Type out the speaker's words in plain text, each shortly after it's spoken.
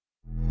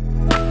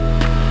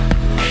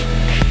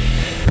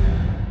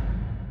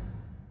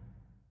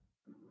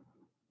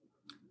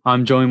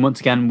I'm joined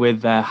once again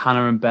with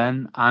Hannah and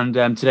Ben, and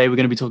today we're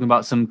going to be talking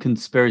about some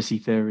conspiracy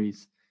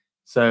theories.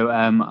 So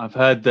I've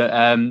heard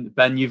that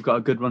Ben, you've got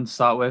a good one to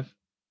start with.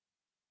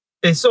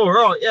 It's all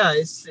right, yeah.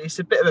 It's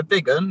a bit of a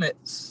big one.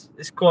 It's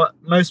quite.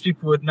 Most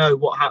people would know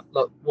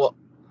what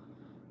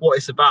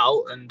it's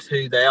about and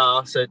who they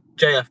are. So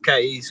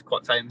JFK, he's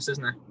quite famous,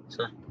 isn't he?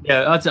 So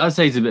Yeah, I'd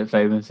say he's a bit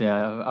famous.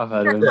 Yeah, I've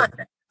heard of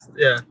him.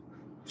 yeah,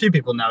 a few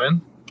people know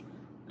him.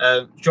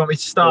 Do you want me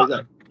to start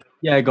then?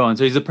 Yeah, go on.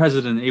 So he's the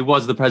president. He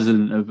was the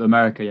president of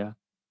America. Yeah.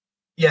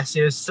 Yes,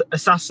 he was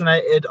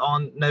assassinated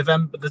on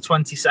November the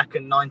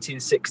 22nd,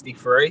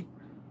 1963,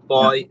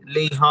 by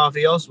Lee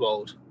Harvey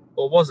Oswald,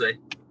 or was he?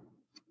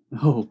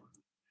 Oh,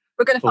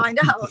 we're going to find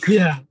out.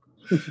 Yeah.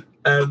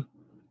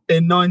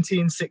 In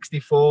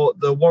 1964,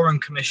 the Warren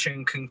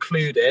Commission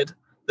concluded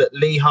that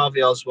Lee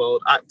Harvey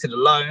Oswald acted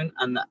alone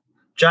and that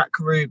Jack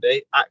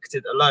Ruby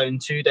acted alone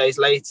 2 days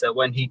later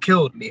when he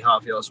killed Lee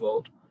Harvey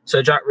Oswald.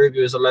 So Jack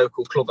Ruby was a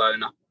local club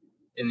owner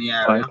in the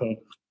area. Okay.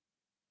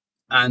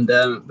 And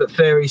but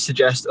theories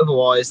suggest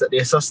otherwise, that the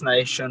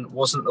assassination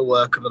wasn't the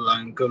work of a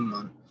lone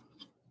gunman.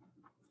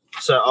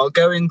 So I'll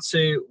go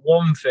into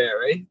one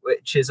theory,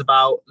 which is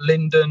about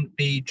Lyndon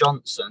B.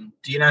 Johnson.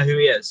 Do you know who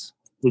he is?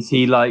 Is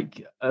he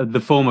like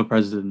the former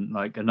president,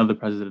 like another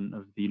president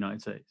of the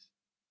United States?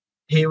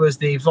 He was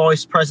the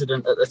vice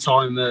president at the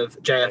time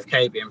of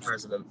JFK being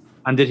president.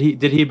 And did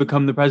he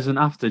become the president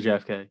after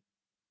JFK?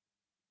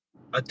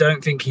 I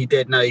don't think he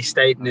did. No, he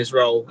stayed in his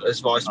role as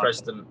vice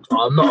president.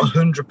 I'm not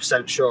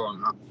 100% sure on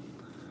that.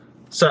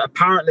 So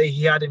apparently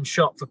he had him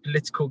shot for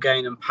political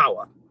gain and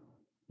power.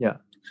 Yeah.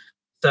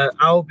 So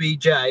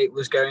LBJ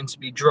was going to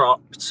be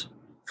dropped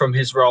from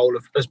his role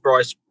as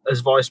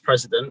vice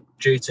president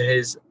due to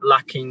his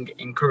lacking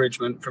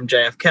encouragement from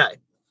JFK.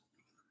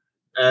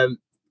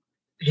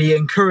 He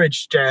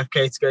encouraged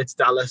JFK to go to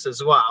Dallas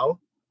as well,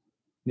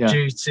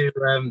 due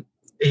to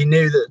he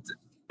knew that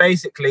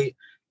basically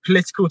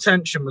political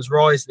tension was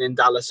rising in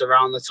Dallas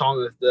around the time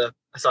of the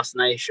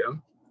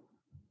assassination.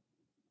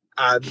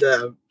 And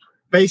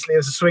basically it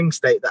was a swing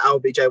state that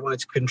LBJ wanted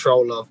to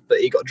control of, but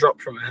he got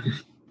dropped from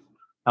it.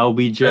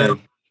 LBJ.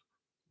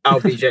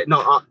 LBJ,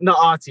 not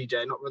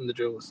RTJ, not Run the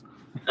Jewels.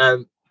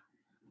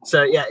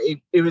 So yeah,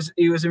 he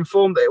was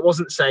informed that it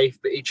wasn't safe,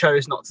 but he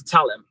chose not to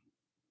tell him.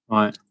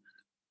 Right.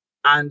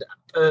 And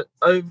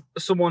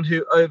someone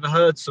who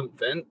overheard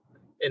something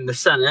in the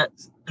Senate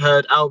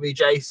heard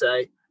LBJ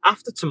say,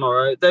 "After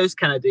tomorrow, those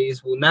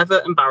Kennedys will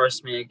never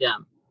embarrass me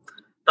again.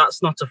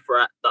 That's not a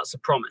threat, that's a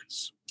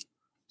promise."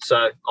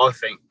 So I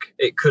think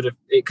it could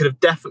have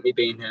definitely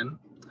been him.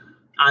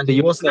 And so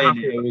he wasn't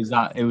happy.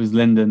 It was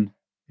Lyndon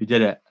who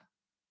did it.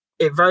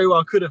 It very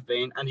well could have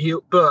been,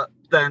 but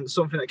then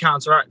something that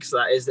counteracts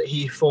that is that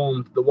he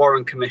formed the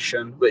Warren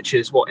Commission, which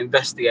is what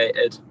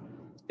investigated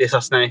the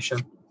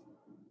assassination.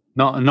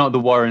 Not the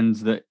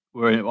Warrens that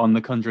were on The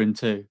Conjuring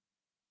 2.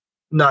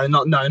 No,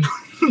 not them.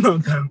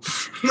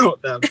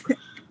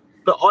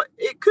 But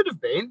it could have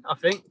been, I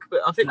think.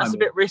 But I think that's a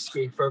bit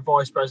risky for a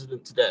vice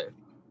president to do.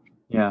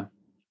 Yeah.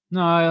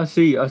 No, I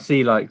see.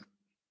 Like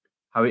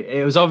how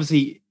it was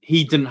obviously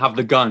he didn't have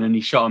the gun and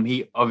he shot him.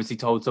 He obviously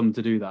told someone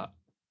to do that.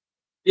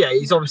 Yeah,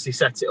 he's obviously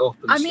set it up.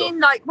 And mean,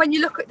 like when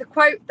you look at the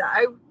quote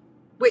though,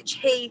 which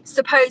he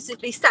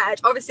supposedly said,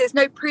 obviously there's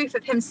no proof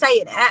of him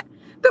saying it.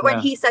 But when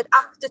he said,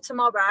 "After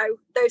tomorrow,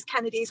 those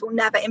Kennedys will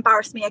never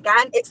embarrass me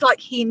again," it's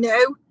like he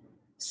knew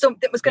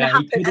something was going to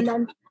happen. And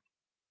then...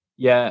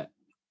 Yeah,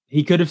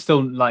 he could have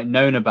still like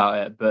known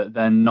about it, but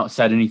then not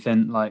said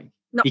anything. Like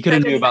he could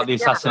have knew about the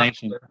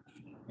assassination.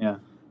 Yeah.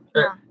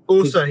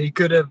 Also, he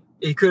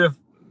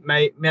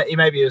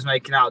maybe was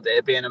making out that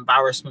it'd be an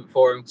embarrassment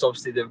for him, because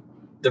obviously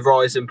the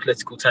rise in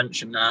political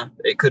tension there,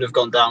 it could have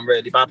gone down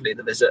really badly,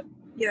 the visit.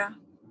 Yeah.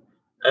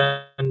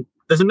 And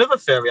there's another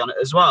theory on it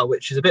as well,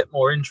 which is a bit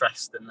more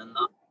interesting than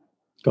that.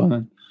 Go on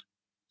then.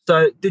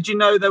 So, did you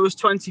know there was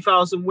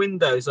 20,000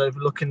 windows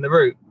overlooking the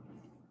route?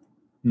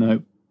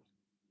 No.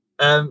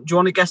 Do you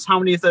want to guess how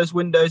many of those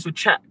windows were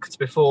checked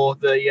before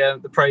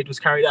the parade was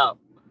carried out?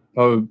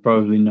 Oh,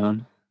 probably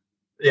none.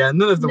 Yeah,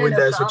 none of the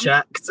windows were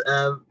checked.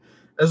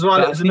 As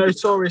well, it was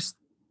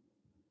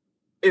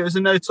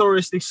a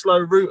notoriously slow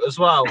route as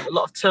well. A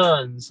lot of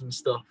turns and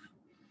stuff.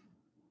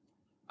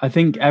 I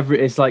think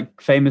it's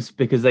like famous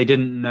because they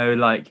didn't know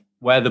like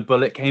where the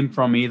bullet came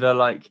from either.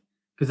 Like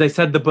because they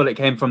said the bullet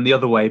came from the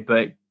other way, but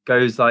it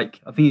goes like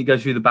I think it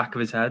goes through the back of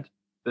his head.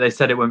 But they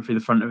said it went through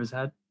the front of his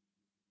head.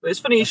 But it's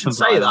funny you should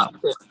say that.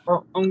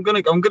 I'm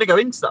gonna go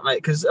into that, mate,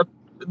 because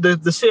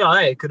the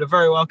CIA could have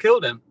very well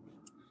killed him.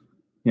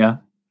 Yeah.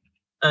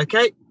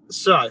 Okay,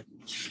 so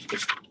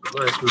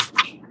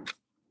famously,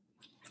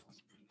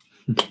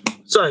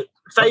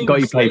 got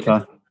your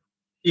paper.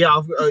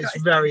 Yeah,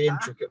 it's very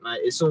intricate, mate.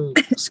 It's all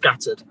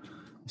scattered.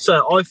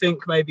 So I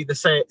think maybe the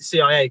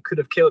CIA could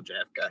have killed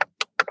JFK.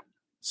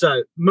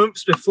 So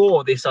months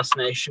before the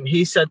assassination,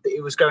 he said that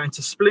he was going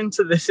to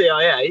splinter the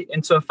CIA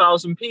into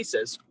 1,000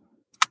 pieces.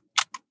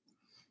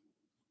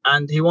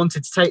 And he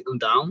wanted to take them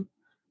down.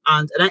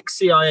 And an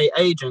ex-CIA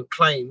agent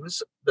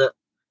claims that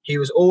he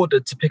was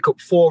ordered to pick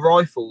up 4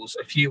 rifles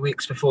a few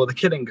weeks before the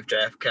killing of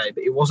JFK,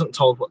 but he wasn't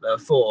told what they were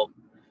for.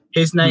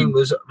 His name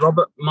was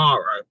Robert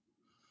Morrow,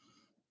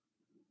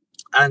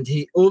 and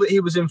all that he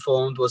was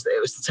informed was that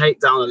it was to take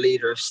down a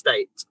leader of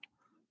state,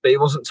 but he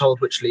wasn't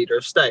told which leader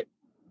of state.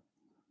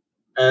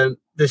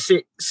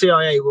 The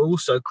CIA were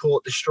also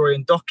caught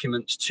destroying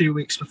documents 2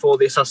 weeks before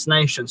the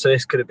assassination, so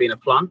this could have been a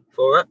plan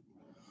for it.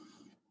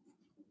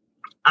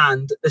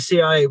 And the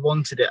CIA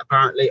wanted it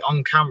apparently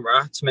on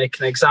camera to make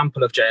an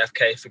example of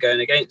JFK for going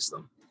against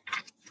them.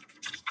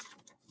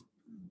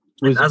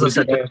 As I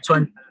said, there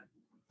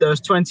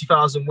was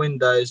 20,000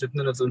 windows with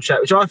none of them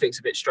checked, which I think is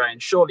a bit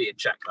strange. Surely you'd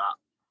check that.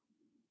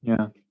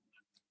 Yeah.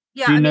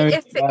 Yeah. Do you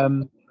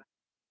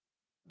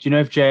know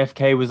if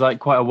JFK was like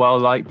quite a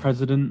well-liked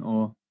president,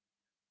 or?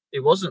 He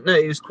wasn't. No,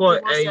 he was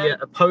quite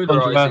a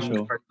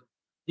polarizing.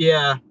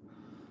 Yeah.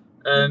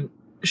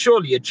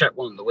 Surely you'd check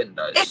one of the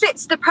windows. If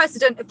it's the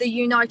president of the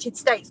United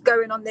States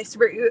going on this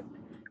route,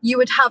 you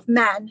would have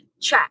men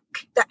check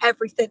that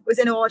everything was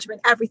in order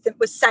and everything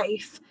was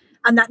safe,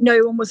 and that no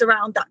one was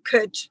around that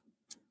could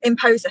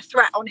impose a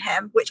threat on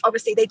him, which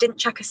obviously they didn't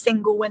check a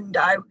single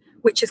window,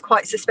 which is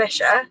quite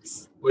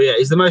suspicious. Well, yeah,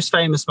 he's the most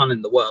famous man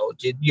in the world.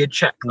 You'd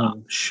check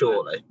that,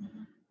 surely.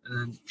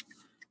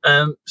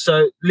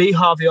 So Lee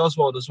Harvey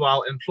Oswald as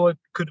well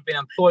could have been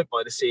employed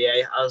by the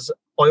CIA, as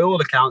by all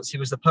accounts he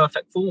was the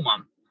perfect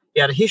foreman. He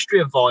had a history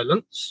of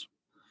violence.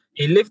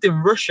 He lived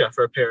in Russia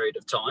for a period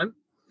of time,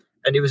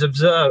 and he was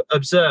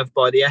observed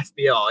by the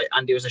FBI,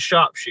 and he was a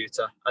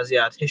sharpshooter, as he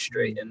had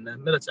history in the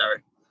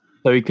military.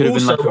 So he could have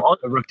been like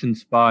a Russian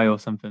spy or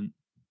something.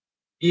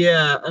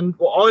 Yeah, and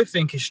what I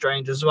think is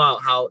strange as well,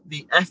 how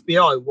the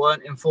FBI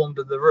weren't informed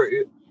of the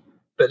route,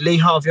 but Lee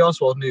Harvey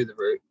Oswald knew the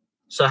route.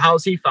 So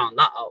how's he found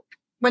that out?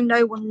 When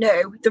no one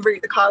knew the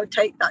route the car would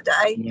take that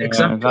day. Yeah,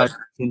 exactly. That's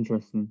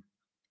interesting.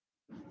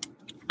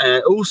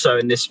 Also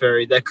in this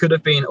theory, there could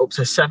have been up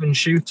to 7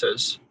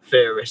 shooters,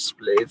 theorists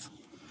believe.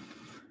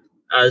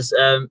 As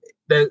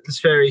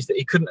there's theories that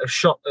he couldn't have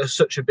shot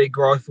such a big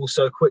rifle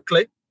so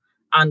quickly.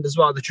 And as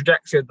well, the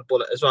trajectory of the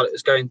bullet as well, it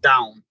was going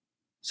down.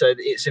 So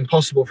it's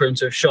impossible for him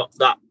to have shot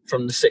that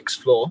from the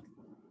 6th floor.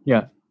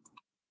 Yeah.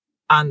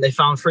 And they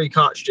found 3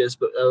 cartridges,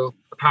 but there were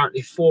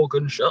apparently 4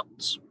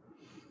 gunshots.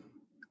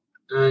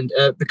 And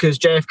because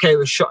JFK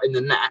was shot in the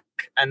neck,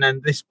 and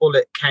then this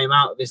bullet came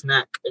out of his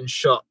neck and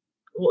shot,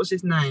 what was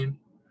his name?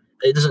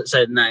 It doesn't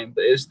say the name,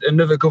 but it was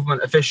another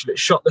government official. It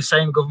shot the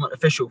same government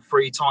official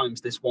 3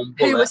 times, this one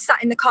bullet. Who was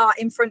sat in the car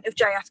in front of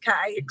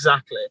JFK.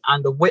 Exactly.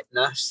 And a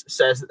witness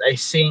says that they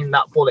seen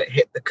that bullet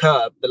hit the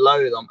curb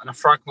below them, and a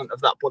fragment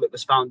of that bullet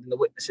was found in the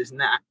witness's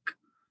neck.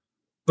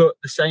 But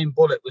the same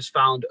bullet was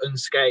found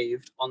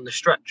unscathed on the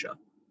stretcher.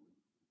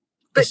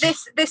 But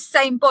this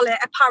same bullet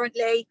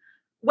apparently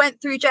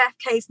went through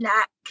JFK's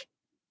neck,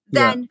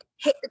 then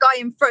hit the guy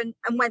in front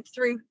and went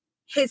through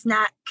his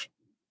neck,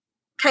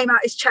 came out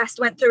his chest,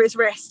 went through his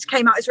wrist,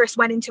 came out his wrist,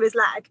 went into his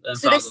leg.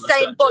 So this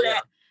same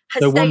bullet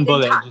has stayed one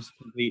bullet intact. just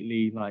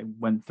completely like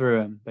went through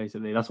him,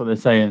 basically. That's what they're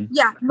saying.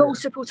 Yeah,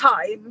 multiple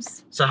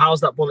times. So how's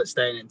that bullet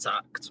staying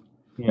intact?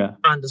 Yeah.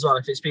 And as well,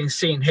 if it's been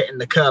seen hitting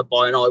the curb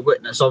by an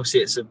eyewitness,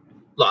 obviously it's a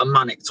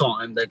manic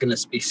time. They're going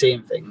to be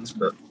seeing things,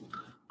 but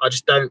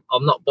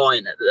I'm not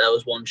buying it that there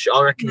was one shot.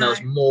 I reckon there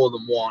was more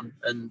than one.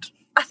 And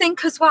I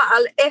think as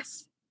well,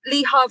 if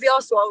Lee Harvey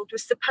Oswald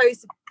was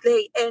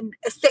supposedly in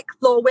a 6th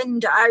floor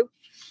window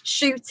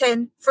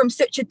shooting from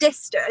such a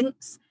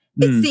distance,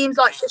 it seems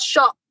like the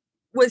shot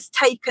was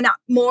taken at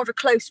more of a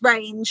close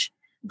range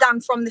than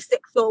from the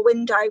 6th floor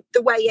window.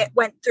 The way it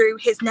went through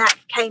his neck,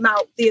 came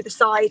out the other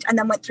side, and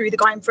then went through the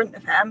guy in front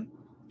of him.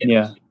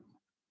 Yeah.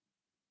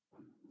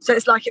 So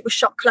it's like it was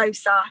shot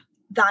closer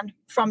than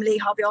from Lee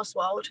Harvey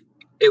Oswald.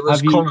 It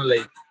was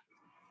Connolly,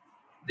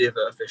 the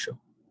other official.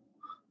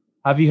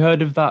 Have you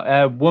heard of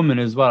that woman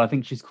as well? I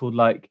think she's called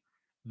like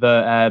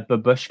the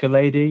babushka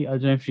lady. I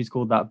don't know if she's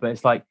called that, but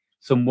it's like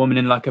some woman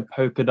in like a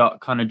polka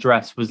dot kind of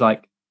dress was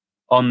like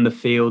on the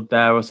field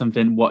there or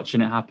something watching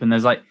it happen.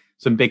 There's like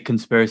some big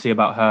conspiracy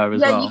about her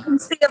as well. Yeah, you can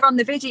see her on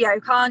the video,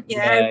 can't you?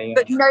 Yeah.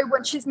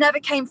 But she's never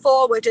came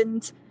forward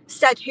and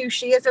said who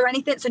she is or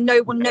anything, so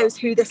no one knows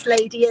who this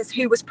lady is,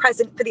 who was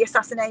present for the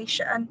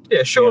assassination.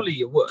 Yeah, surely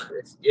you would.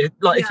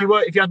 If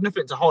you had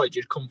nothing to hide,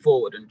 you'd come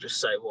forward and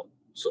just say what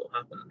sort of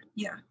happened.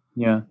 Yeah.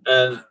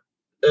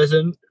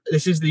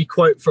 This is the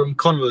quote from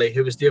Connolly,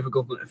 who was the other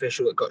government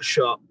official that got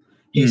shot.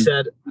 He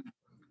said,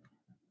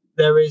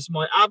 "There is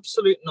my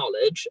absolute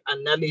knowledge,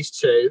 and Nellie's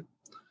too,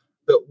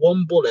 that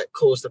one bullet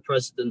caused the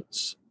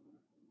president's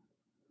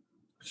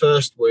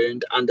first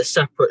wound and a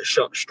separate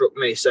shot struck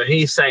me." So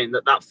he's saying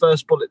that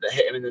first bullet that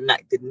hit him in the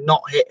neck did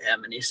not hit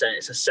him, and he's saying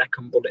it's a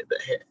second bullet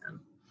that hit him.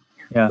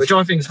 Yeah. Which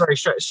I think is very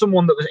strange.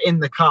 Someone that was in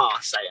the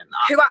car saying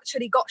that. Who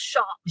actually got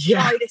shot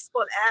by this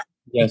bullet.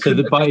 Yeah, so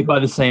by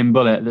the same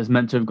bullet that's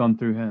meant to have gone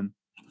through him.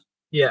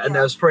 Yeah, and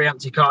there was 3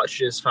 empty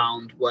cartridges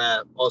found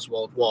where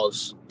Oswald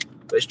was,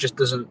 which just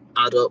doesn't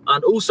add up.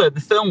 And also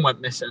the film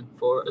went missing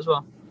for it as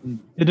well.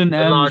 Didn't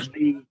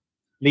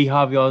Lee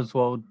Harvey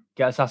Oswald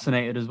get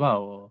assassinated as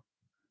well? Or?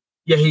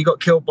 Yeah, he got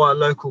killed by a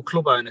local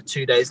club owner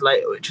 2 days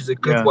later, which is a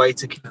good way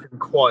to keep him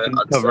quiet, And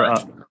I'd cover it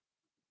say. up.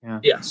 Yeah.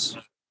 Yes.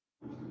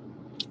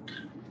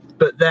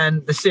 But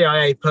then the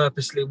CIA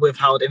purposely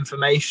withheld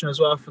information as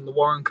well from the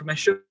Warren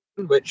Commission,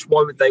 which,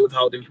 why would they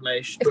withhold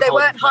information? If they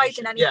weren't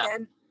hiding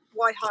anything,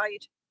 why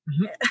hide?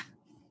 Mm-hmm.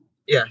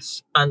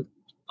 Yes. And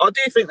I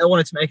do think they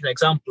wanted to make an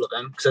example of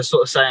him, because they're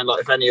sort of saying,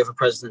 like, if any other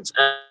presidents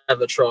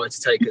ever try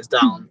to take us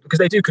down, because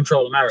they do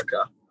control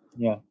America.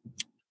 Yeah.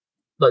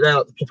 Like, they're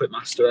like the puppet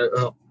master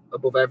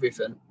above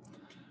everything.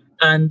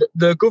 And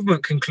the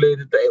government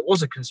concluded that it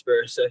was a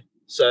conspiracy.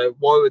 So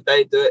why would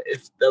they do it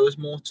if there was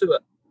more to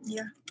it?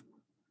 Yeah.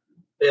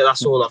 Yeah,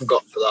 that's all I've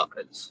got for that.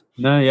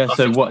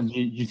 So what do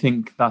you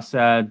think that's?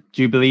 Do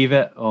you believe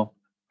it or?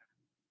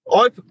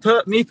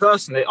 Me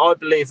personally, I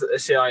believe that the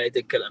CIA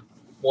did kill him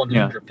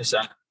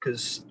 100%.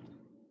 Because,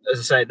 as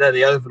I say, they're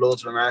the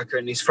overlords of America,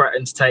 and he's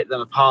threatened to take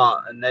them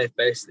apart, and they've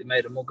basically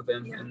made a mug of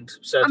him. Yeah. And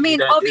said,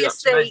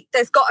 obviously,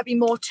 there's got to be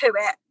more to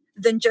it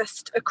than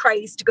just a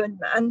crazed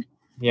gunman.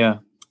 Yeah.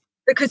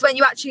 Because when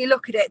you actually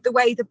look at it, the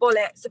way the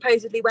bullet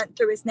supposedly went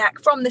through his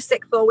neck from the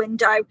 6th floor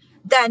window,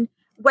 then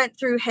went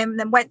through him,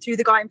 then went through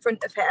the guy in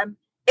front of him,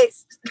 it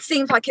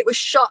seems like it was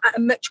shot at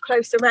a much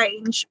closer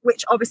range,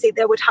 which obviously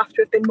there would have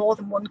to have been more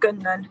than one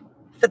gunman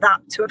for that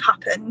to have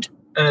happened.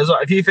 And it's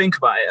like, if you think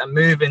about it, a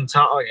moving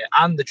target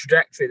and the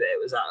trajectory that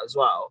it was at as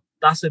well,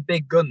 that's a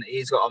big gun that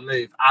he's got to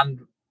move,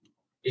 and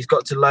he's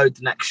got to load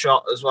the next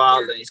shot as well,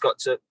 and he's got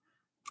to...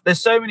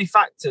 There's so many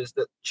factors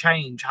that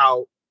change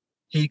how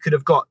he could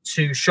have got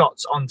 2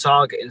 shots on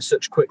target in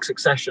such quick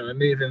succession. A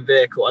moving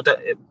vehicle,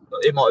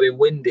 it might have been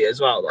windy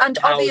as well. Like, and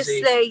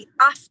obviously,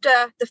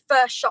 after the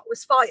first shot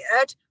was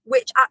fired,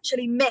 which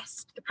actually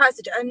missed the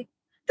president,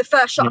 the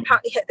first shot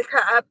apparently hit the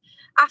curb.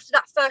 After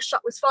that first shot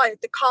was fired,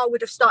 the car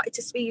would have started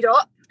to speed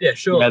up. Yeah,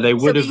 sure. Yeah, they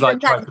would have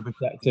tried to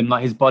protect him.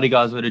 Like, his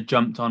bodyguards would have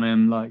jumped on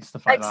him, like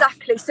stuff like that.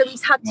 Exactly. So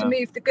he's had to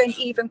move the gun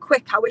even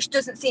quicker, which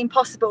doesn't seem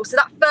possible. So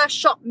that first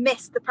shot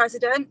missed the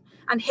president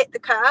and hit the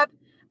curb.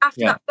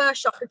 After that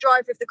first shot, the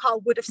driver of the car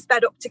would have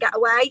sped up to get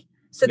away.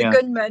 So the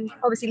gunman,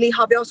 obviously Lee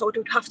Harvey Oswald,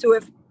 would have to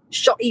have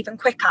shot even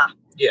quicker.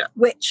 Yeah.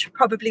 Which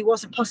probably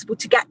wasn't possible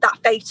to get that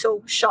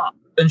fatal shot.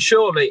 And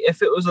surely,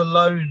 if it was a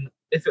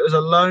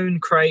lone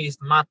crazed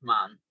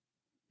madman,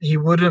 he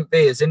wouldn't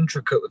be as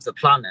intricate with the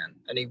planning,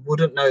 and he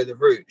wouldn't know the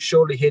route.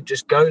 Surely he'd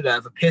just go there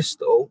with a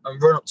pistol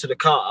and run up to the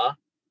car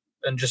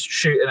and just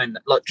shoot him, and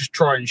like just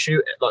try and shoot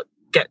it, like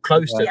get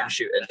close to him and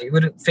shoot it. He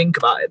wouldn't think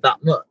about it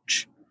that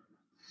much.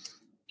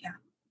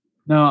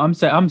 No, I'm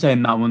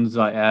saying that one's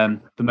like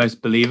the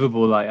most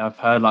believable. Like, I've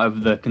heard like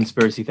of the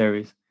conspiracy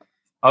theories.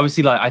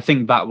 Obviously, like, I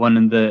think that one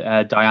and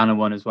the Diana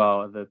one as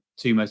well are the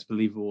 2 most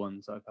believable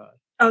ones I've heard.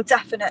 Oh,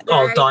 definitely.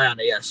 Oh,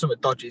 Diana, yeah, something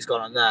dodgy's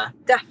gone on there.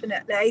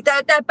 Definitely,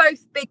 they're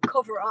both big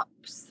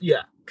cover-ups.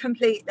 Yeah,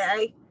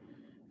 completely.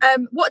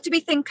 What do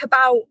we think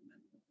about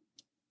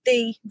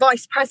the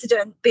vice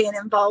president being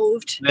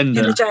involved in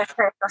the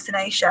JFK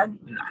assassination?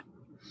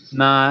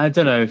 Nah, I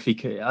don't know if he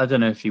could. I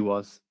don't know if he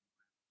was.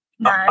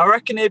 No. I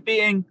reckon he'd be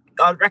in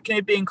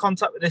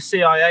contact with the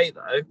CIA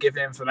though,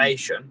 giving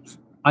information.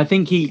 I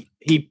think he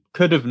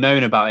could have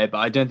known about it, but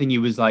I don't think he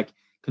was like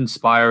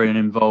conspiring and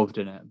involved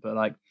in it. But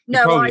like,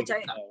 no, I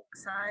don't think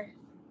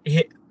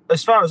so.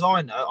 As far as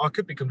I know, I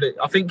could be completely.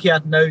 I think he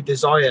had no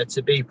desire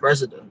to be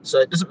president, so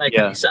it doesn't make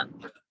any sense.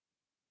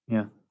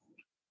 Yeah.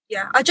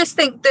 Yeah, I just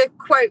think the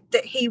quote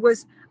that he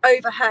was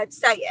overheard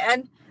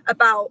saying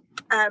about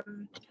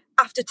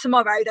after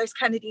tomorrow, those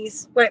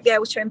Kennedys won't be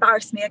able to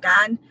embarrass me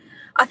again.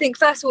 I think,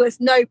 first of all, there's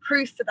no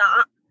proof for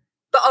that.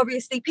 But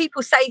obviously,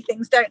 people say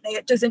things, don't they?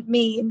 It doesn't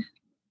mean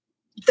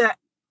that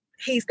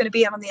he's going to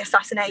be in on the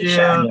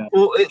assassination. Yeah.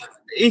 Well,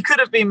 he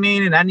could have been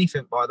meaning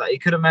anything by that. He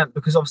could have meant,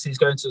 because obviously he's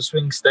going to a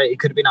swing state, he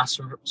could have been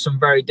asked some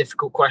very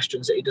difficult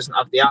questions that he doesn't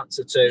have the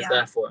answer to,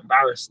 therefore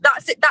embarrassed.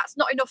 That's it. That's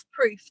not enough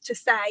proof to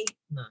say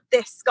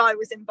this guy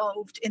was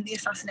involved in the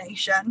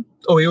assassination.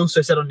 Oh, he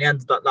also said on the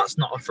end that that's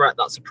not a threat,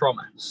 that's a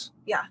promise.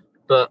 Yeah.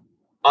 But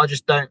I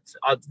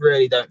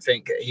really don't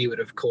think that he would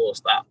have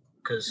caused that.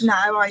 Because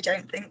no, I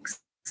don't think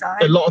so.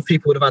 A lot of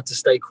people would have had to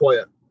stay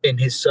quiet in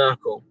his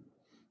circle.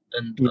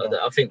 And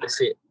I think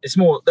there's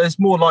more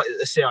likely that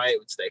the CIA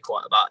would stay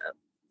quiet about it.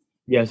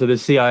 Yeah, so the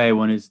CIA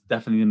one is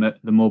definitely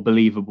the more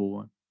believable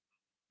one.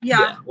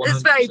 Yeah,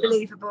 it's very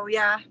believable.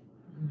 Yeah.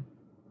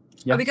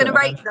 Are we going to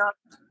rate them?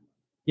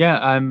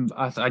 Yeah,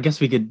 I guess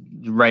we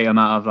could rate them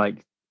out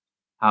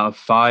of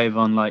 5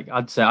 on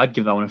I'd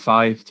give that one a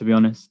 5, to be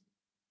honest.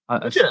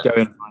 I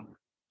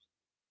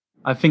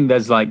think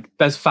there's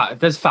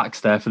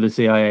facts there for the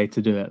CIA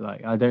to do it.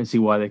 Like, I don't see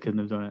why they couldn't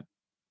have done it.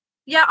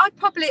 Yeah, I'd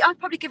probably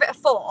give it a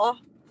 4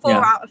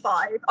 out of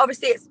 5.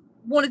 Obviously, it's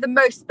one of the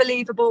most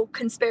believable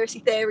conspiracy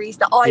theories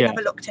that I've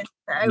ever looked into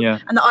and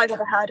that I've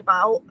ever heard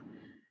about.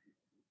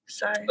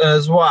 So,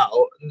 as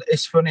well,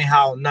 it's funny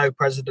how no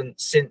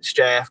president since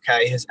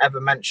JFK has ever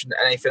mentioned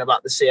anything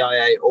about the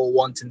CIA or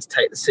wanting to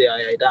take the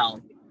CIA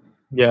down.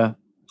 Yeah.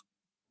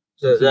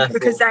 So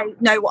because they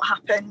know what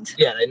happened.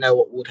 Yeah, they know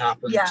what would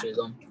happen to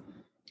them.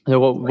 So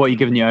what are you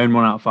giving your own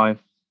 1 out of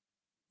 5?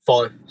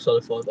 5,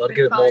 solid 5. I'd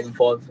give it more than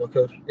 5 if I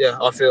could. Yeah,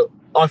 I feel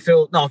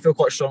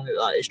quite strongly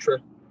that is true.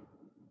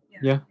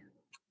 Yeah,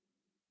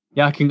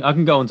 I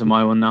can go on to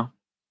my one now.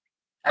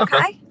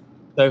 Okay.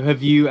 So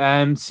have you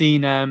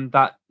seen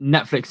that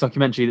Netflix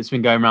documentary that's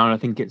been going around? I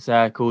think it's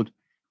called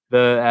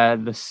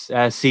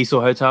the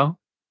Cecil Hotel.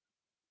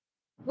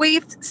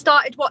 We've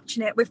started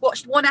watching it. We've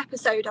watched one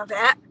episode of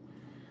it.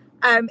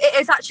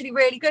 It is actually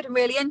really good and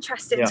really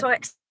interesting. Yeah. So I'm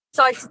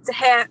excited to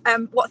hear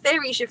what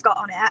theories you've got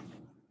on it.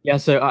 Yeah,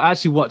 so I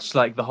actually watched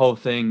like the whole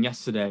thing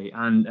yesterday,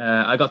 and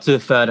I got to the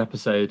 3rd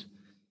episode,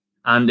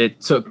 and it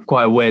took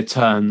quite a weird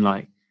turn.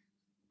 Like,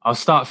 I'll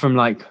start from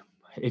like,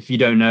 if you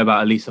don't know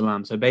about Elisa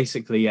Lam. So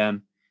basically,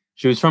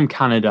 she was from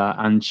Canada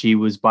and she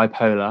was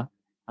bipolar,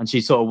 and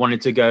she sort of wanted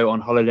to go on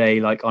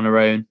holiday like on her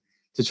own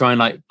to try and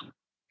like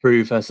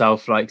prove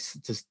herself, like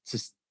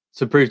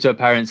to prove to her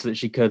parents that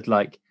she could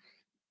like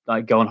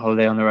go on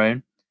holiday on her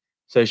own.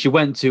 So she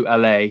went to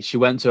LA. She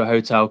went to a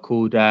hotel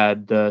called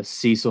the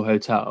Cecil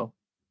Hotel.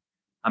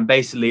 And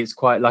basically, it's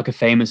quite like a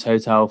famous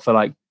hotel for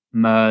like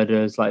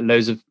murders. Like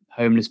loads of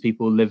homeless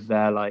people live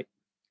there. Like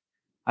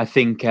I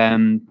think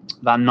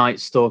that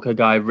Night Stalker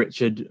guy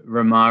Richard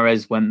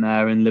Ramirez went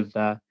there and lived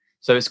there.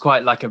 So it's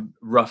quite like a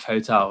rough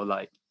hotel,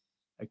 like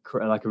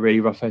a really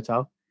rough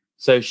hotel.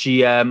 So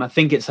she, I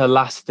think it's her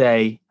last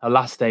day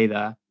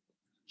there.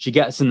 She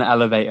gets in the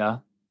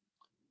elevator.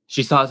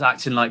 She starts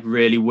acting like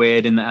really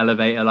weird in the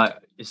elevator. Like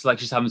it's like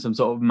she's having some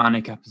sort of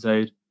manic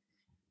episode.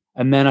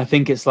 And then I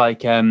think it's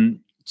like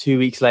 2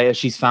 weeks later,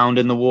 she's found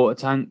in the water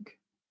tank.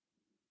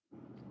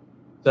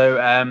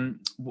 So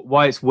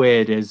why it's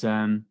weird is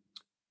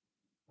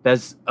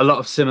there's a lot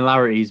of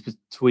similarities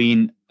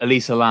between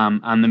Elisa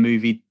Lam and the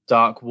movie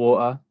Dark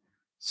Water.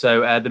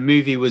 So the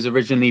movie was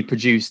originally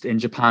produced in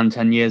Japan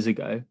 10 years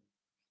ago,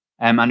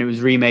 and it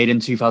was remade in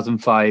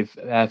 2005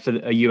 for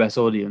a US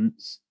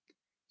audience.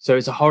 So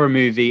it's a horror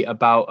movie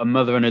about a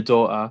mother and a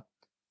daughter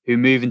who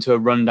move into a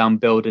rundown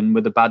building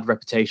with a bad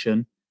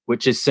reputation,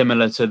 which is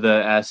similar to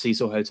the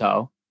Cecil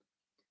Hotel.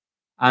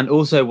 And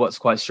also what's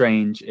quite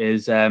strange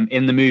is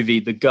in the movie,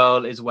 the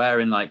girl is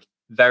wearing like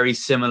very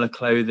similar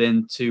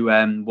clothing to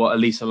what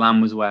Elisa Lam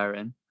was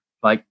wearing,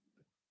 like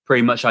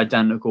pretty much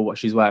identical what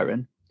she's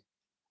wearing.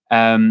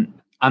 And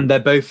they're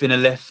both in a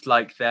lift,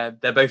 like they're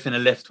both in a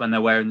lift when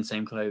they're wearing the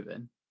same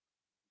clothing.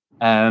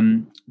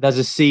 There's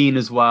a scene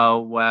as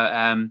well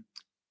where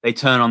they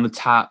turn on the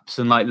taps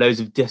and like loads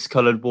of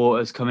discolored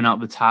water's coming out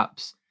the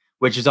taps,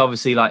 which is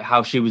obviously like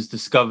how she was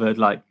discovered.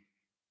 Like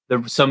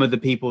some of the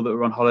people that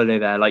were on holiday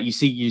there, like you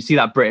see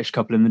that British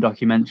couple in the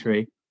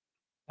documentary.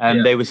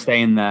 They were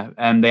staying there,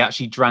 and they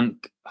actually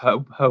drank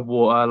her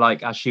water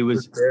like as she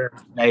was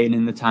staying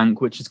in the tank,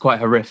 which is quite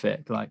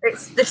horrific. Like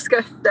it's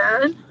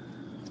disgusting.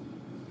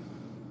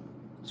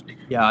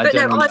 Yeah, but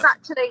no,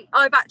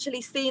 I've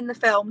actually seen the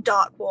film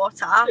Dark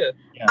Water,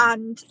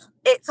 and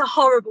it's a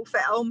horrible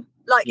film.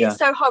 Like it's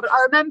so horrible.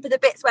 I remember the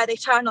bits where they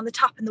turn on the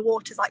tap and the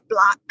water's like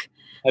black.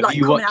 Have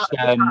you watched?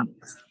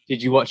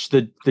 Did you watch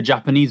the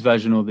Japanese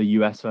version or the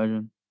US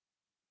version?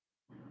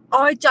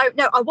 I don't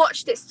know. I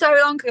watched it so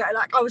long ago.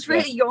 Like I was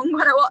really young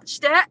when I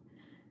watched it.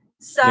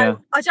 So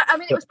I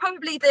mean, it was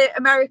probably the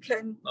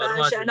American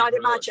version, I'd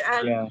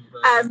imagine.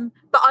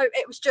 But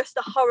it was just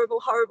a horrible,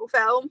 horrible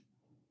film.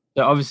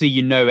 So obviously,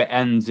 it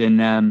ends in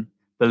the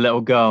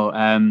little girl.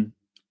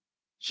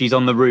 She's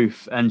on the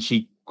roof and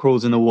she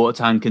crawls in the water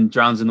tank and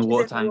drowns in the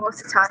water tank.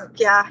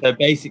 So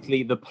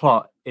basically, the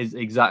plot is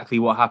exactly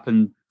what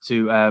happened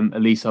to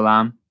Elisa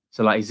Lam.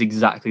 So like, it's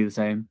exactly the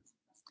same.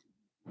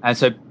 And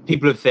so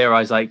people have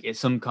theorized like it's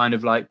some kind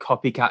of like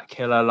copycat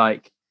killer,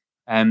 like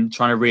trying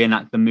to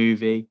reenact the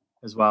movie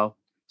as well.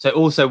 So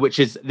also,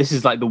 this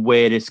is like the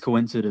weirdest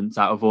coincidence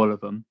out of all of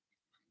them.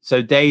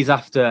 So days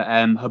after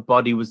her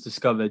body was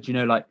discovered,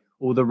 like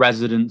all the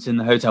residents in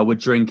the hotel were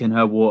drinking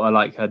her water,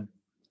 like the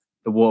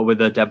water with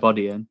her dead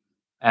body in.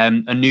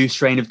 A new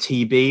strain of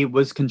TB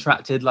was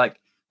contracted. Like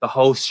the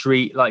whole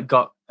street like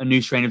got a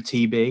new strain of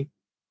TB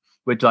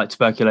with like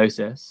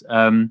tuberculosis.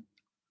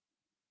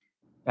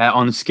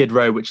 On Skid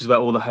Row, which is where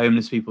all the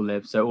homeless people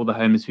live. So all the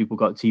homeless people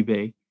got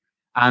TB.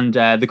 And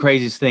the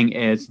craziest thing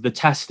is the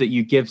test that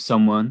you give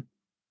someone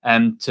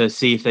to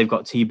see if they've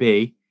got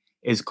TB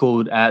is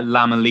called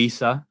Lam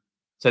Elisa.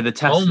 So the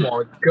test. Oh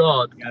my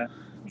God. Yeah.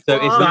 So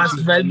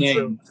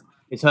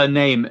it's her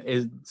name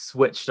is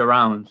switched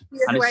around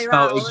and it's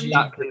spelled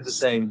exactly the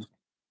same.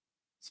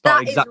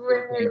 That is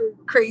really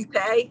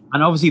creepy.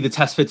 And obviously the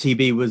test for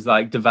TB was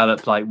like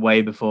developed like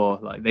way before.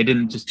 Like they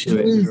didn't just do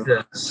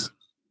it.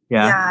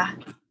 Yeah.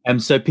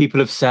 So people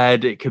have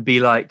said it could be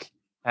like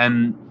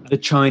the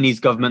Chinese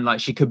government, like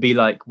she could be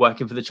like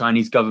working for the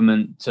Chinese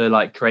government to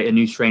like create a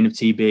new strain of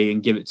TB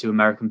and give it to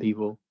American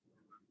people.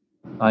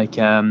 Like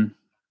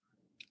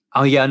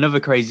another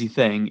crazy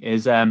thing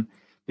is the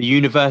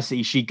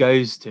university she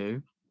goes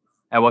to,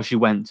 she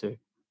went to.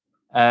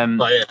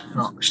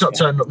 She's not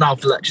turning up now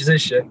for lectures,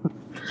 is she?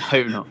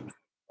 Hope not.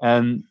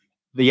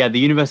 The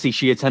university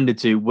she attended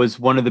to was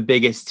one of the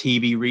biggest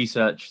TB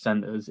research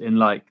centers in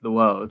like the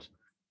world.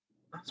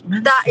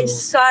 That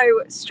is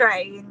so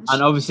strange.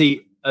 And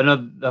obviously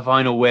the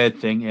final weird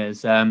thing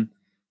is the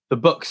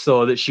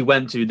bookstore that she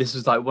went to. This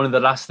was like one of the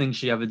last things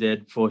she ever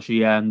did before she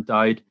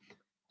died.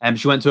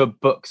 She went to a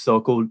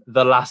bookstore called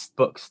The Last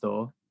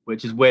Bookstore,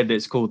 which is weird that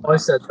it's called that. I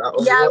said that.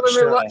 When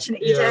we were watching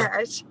it, you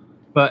did.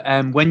 But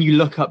when you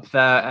look up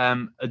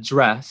their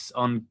address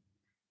on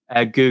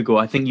Google,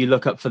 I think you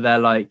look up for their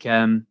like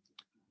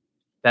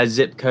their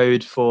zip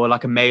code for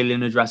like a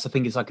mailing address. I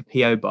think it's like a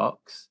PO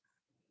box.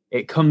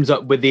 It comes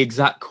up with the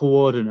exact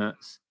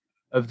coordinates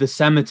of the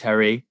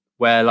cemetery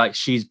where like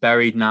she's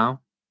buried now.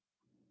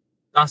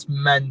 That's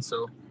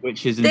mental.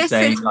 Which is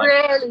insane. This is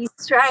really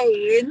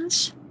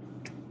strange.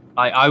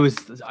 I was.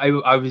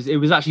 It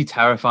was actually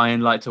terrifying,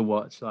 like to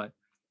watch. Like,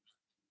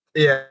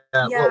 yeah.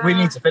 Well, we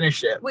need to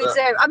finish it. We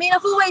do. I mean,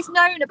 I've always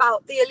known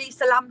about the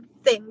Elisa Lam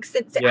thing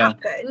since it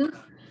happened,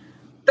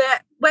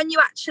 but when you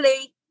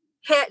actually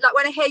hear, like,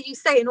 when I hear you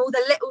saying all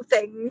the little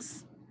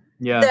things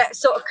that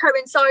sort of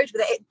coincide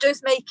with it, it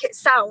does make it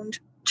sound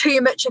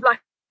too much of like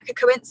a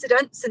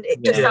coincidence, and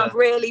it does sound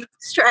really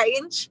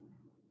strange.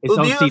 It's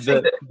obviously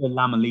the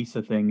Lam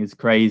Elisa thing is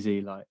crazy.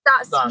 Like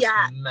that's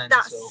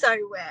so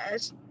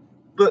weird.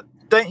 But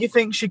don't you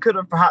think she could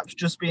have perhaps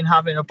just been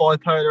having a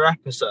bipolar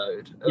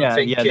episode?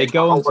 They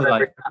go on to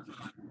like,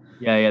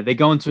 they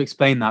go on to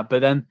explain that.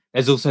 But then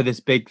there's also this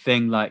big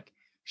thing, like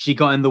she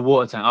got in the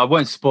water tank. I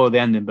won't spoil the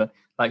ending, but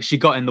like she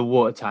got in the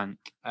water tank,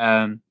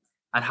 and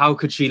how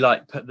could she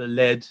like put the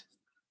lid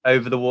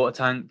over the water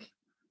tank?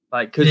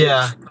 Like, cause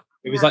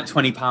it was like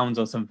 20 pounds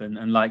or something,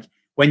 and like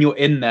when you're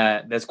in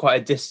there, there's quite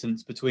a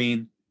distance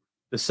between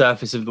the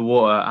surface of the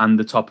water and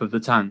the top of the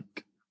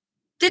tank.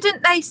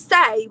 Didn't they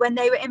say when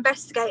they were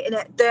investigating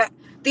it that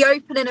the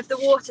opening of the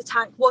water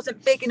tank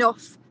wasn't big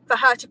enough for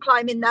her to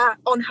climb in there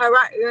on her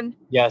own?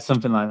 Yeah,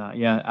 something like that.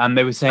 Yeah, and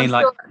they were saying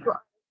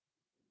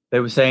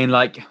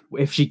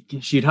if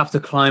she'd have to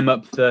climb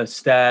up the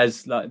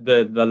stairs, like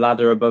the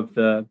ladder above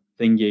the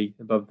thingy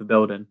above the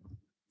building.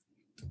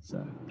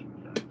 So,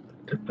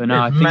 but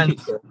no, I think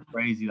it's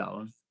crazy, that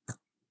one.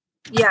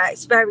 Yeah,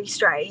 it's very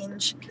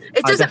strange.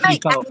 It doesn't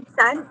make any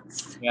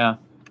sense. Yeah,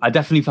 I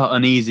definitely felt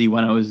uneasy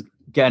when I was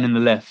getting in the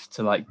lift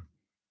to like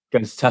go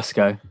to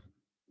Tesco.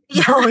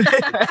 Yeah.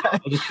 I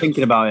was just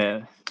thinking about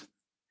it.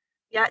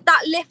 Yeah,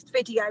 that lift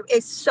video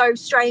is so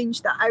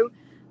strange though.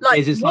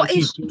 Like, what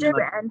is she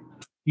doing?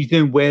 She's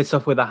doing weird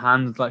stuff with her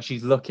hands, like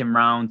she's looking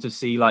around to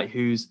see like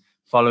who's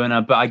following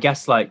her. But I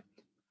guess like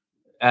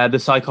the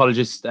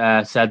psychologist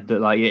said that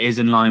like it is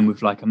in line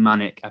with like a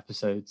manic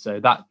episode,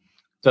 so that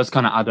does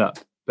kind of add up.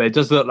 But it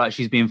does look like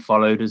she's being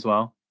followed as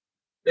well.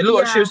 It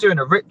looked like she was doing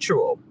a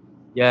ritual.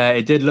 Yeah,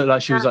 it did look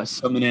like she was like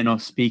summoning or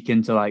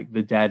speaking to like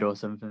the dead or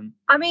something.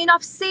 I mean,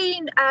 I've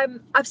seen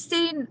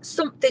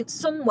something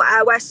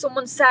somewhere where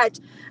someone said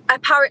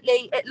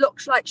apparently it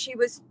looked like she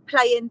was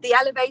playing the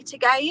elevator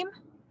game,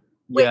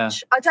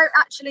 which I don't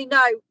actually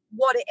know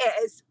what it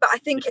is, but I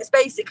think it's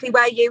basically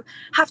where you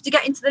have to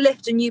get into the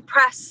lift and you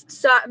press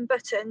certain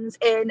buttons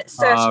in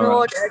certain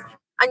order,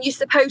 and you're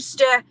supposed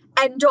to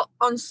end up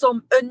on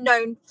some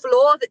unknown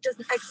floor that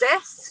doesn't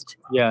exist.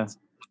 Yeah,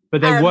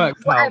 but they worked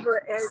out. Whatever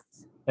it is.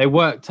 They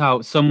worked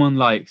out some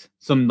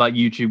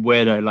YouTube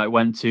weirdo like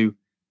went to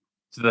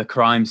the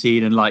crime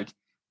scene and like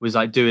was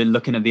like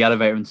looking at the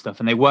elevator and stuff,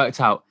 and they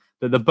worked out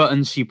that the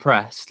buttons she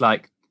pressed,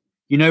 like,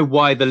 you know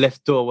why the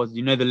lift door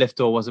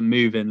wasn't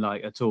moving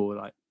like at all,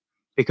 like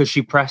because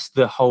she pressed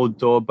the hold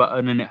door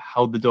button and it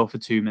held the door for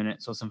 2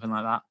 minutes or something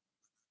like that.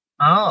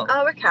 Oh,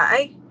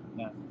 okay.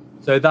 Yeah.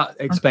 So that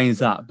explains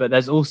that. But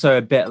there's also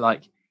a bit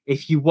like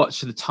if you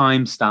watch the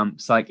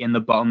timestamps like in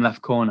the bottom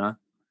left corner,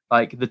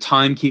 like the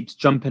time keeps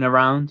jumping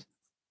around,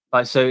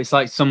 like so it's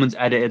like someone's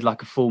edited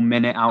like a full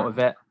minute out of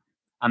it,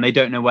 and they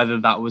don't know whether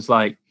that was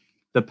like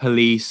the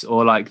police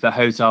or like the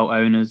hotel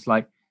owners.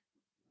 Like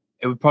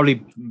it would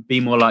probably be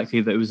more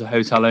likely that it was the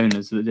hotel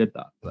owners that did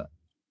that. But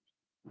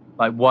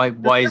like why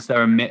is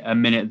there a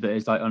minute that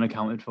is like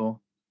unaccounted for?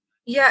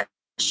 Yeah,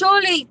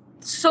 surely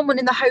someone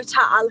in the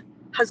hotel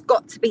has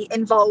got to be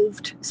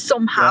involved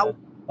somehow. Yeah.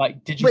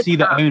 Like, did you see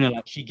the owner?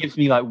 Like, she gives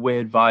me like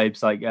weird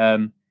vibes, like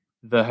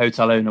the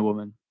hotel owner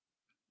woman.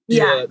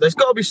 Yeah, there's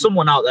got to be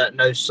someone out there that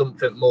knows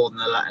something more than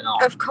they're letting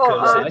on. Of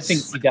course. I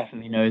think she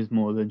definitely knows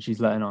more than she's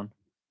letting on.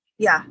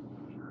 Yeah,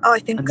 I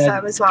think so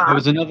as well. There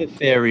was another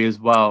theory as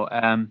well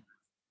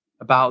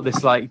about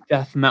this like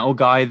death metal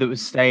guy that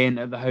was staying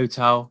at the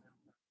hotel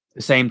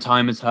the same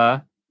time as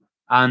her.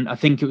 And I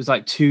think it was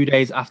like 2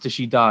 days after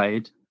she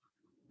died,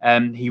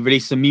 he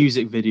released a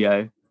music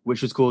video,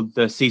 which was called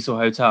the Cecil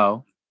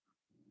Hotel.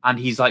 And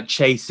he's like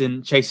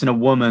chasing a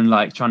woman,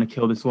 like trying to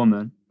kill this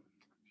woman.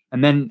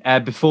 And then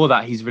before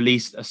that, he's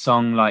released a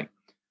song like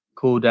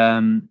called, I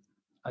don't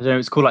know,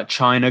 it's called like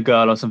China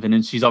Girl or something.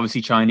 And she's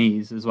obviously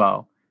Chinese as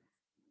well.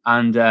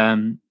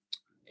 And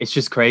it's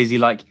just crazy.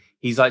 Like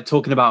he's like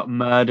talking about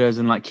murders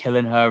and like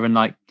killing her and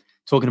like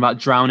talking about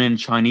drowning a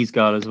Chinese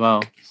girl as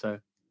well. So.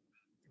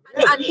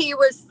 And he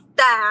was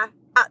there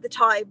at the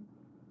time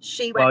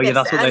she went missing.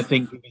 That's what they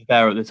think, he was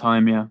there at the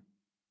time, yeah.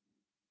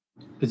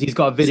 Because he's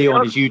got a video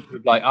on his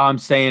YouTube like, I'm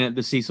staying at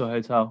the Cecil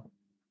Hotel.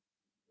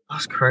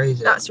 That's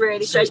crazy. That's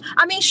really strange.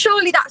 I mean,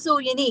 surely that's all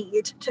you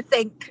need to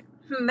think,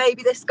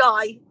 maybe this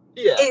guy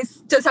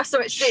does have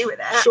something to do with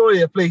it. Surely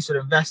the police would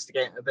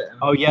investigate a bit.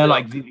 Oh yeah,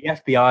 like the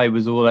FBI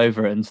was all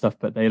over it and stuff,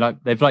 but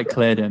they've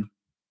cleared him.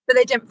 But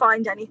they didn't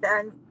find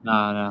anything.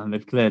 No,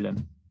 they've cleared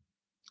him.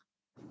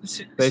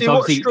 See,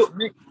 what struck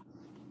me?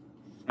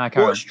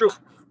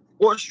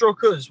 What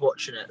struck us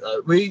watching it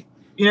though?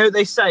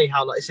 They say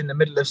how like it's in the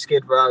middle of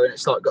Skid Row and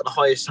it's like got the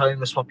highest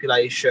homeless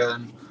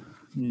population,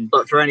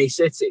 like for any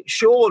city.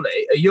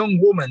 Surely a young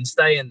woman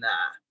staying there,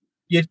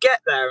 you'd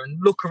get there and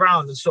look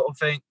around and sort of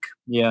think,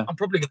 I'm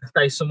probably going to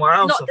stay somewhere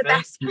else. Not the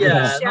best place.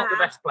 Yeah, not the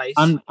best place.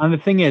 And the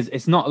thing is,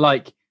 it's not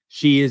like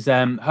she is.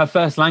 Her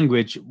first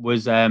language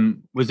was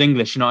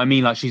English. You know what I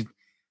mean? Like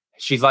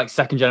she's like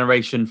second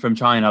generation from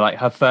China. Like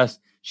her first,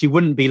 she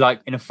wouldn't be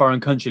like in a foreign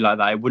country like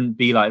that. It wouldn't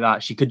be like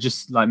that. She could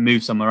just like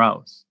move somewhere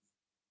else.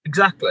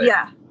 Exactly.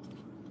 Yeah.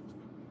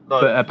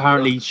 But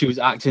apparently she was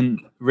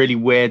acting really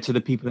weird to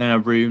the people in her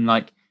room.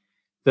 Like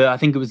I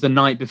think it was the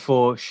night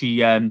before she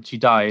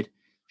died.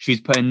 She's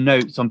putting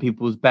notes on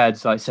people's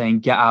beds, like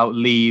saying, "Get out,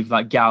 leave,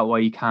 like get out while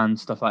you can,"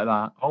 stuff like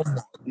that. Oh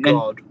my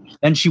God.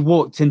 Then she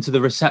walked into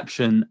the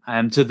reception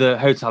to the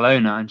hotel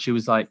owner and she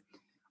was like,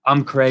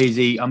 I'm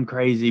crazy,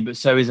 but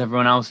so is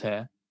everyone else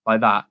here,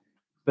 like that.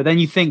 But then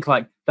you think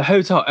like the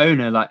hotel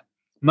owner like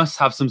must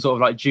have some sort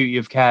of like duty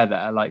of care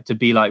there, like to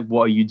be like,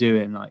 what are you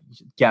doing? Like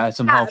get her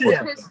some help.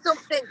 Because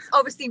something's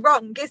obviously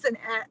wrong, isn't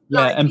it?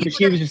 Like, but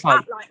she was just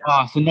like,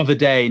 it's another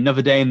day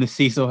in the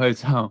Cecil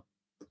Hotel.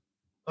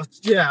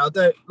 Yeah, I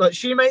don't like.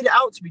 She made it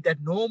out to be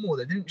dead normal,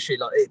 though, didn't she?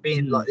 Like it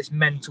being like this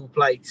mental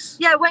place.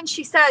 Yeah, when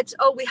she said,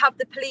 "Oh, we have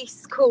the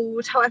police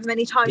called however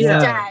many times a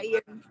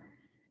day," and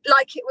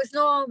like it was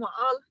normal.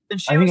 And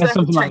she I think was that's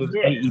something like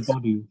 80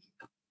 bodies.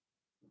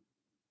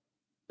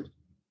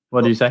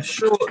 What do you say?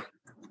 Sure,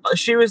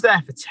 she was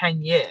there for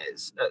 10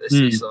 years at the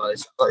seaside.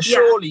 Like,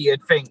 surely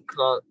you'd think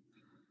like,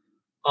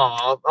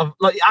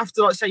 like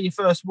after like say your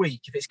first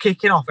week, if it's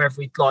kicking off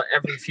every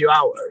few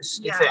hours,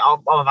 you think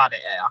I've had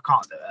it here, I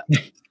can't do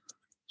it.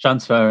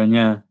 Transferring,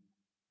 yeah,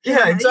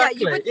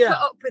 exactly. You wouldn't put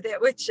up with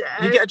it, would you?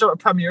 You get a job at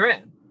Premier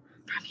Inn.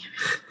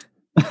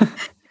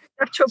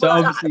 So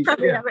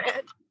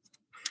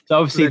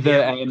obviously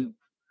the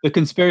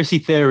conspiracy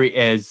theory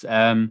is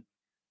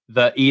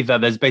that either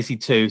there's basically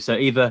two. So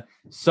either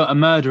a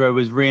murderer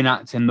was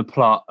reenacting the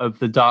plot of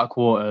the Dark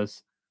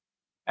Waters.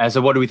 So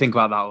what do we think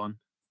about that one?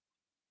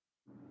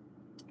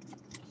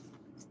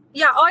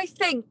 Yeah, I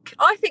think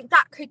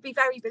that could be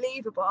very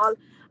believable.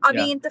 I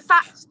mean, the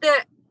fact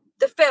that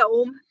the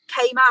film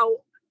came out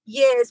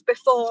years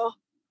before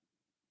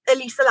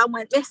Elisa Lam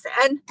went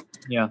missing,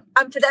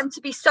 and for them to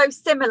be so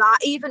similar,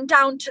 even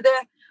down to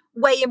the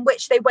way in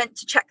which they went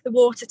to check the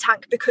water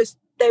tank because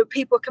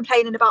people were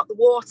complaining about the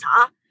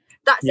water.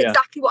 That's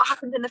exactly what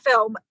happened in the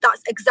film.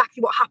 That's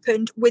exactly what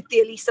happened with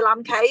the Elisa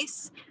Lam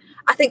case.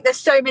 I think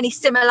there's so many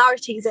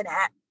similarities in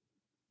it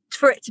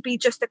for it to be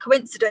just a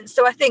coincidence.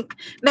 So I think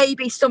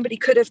maybe somebody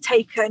could have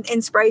taken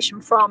inspiration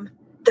from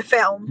the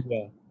film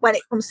when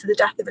it comes to the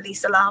death of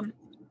Elisa Lam.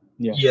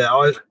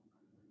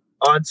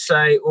 I'd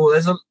say,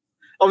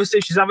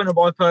 obviously she's having a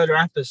bipolar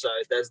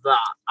episode, there's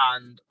that,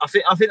 and I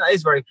think that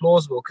is very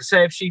plausible, because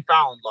say if she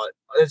found, like,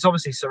 it's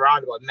obviously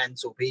surrounded by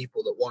mental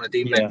people that want to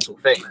do mental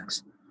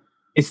things.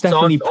 It's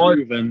definitely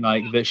proven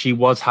like that she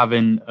was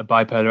having a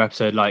bipolar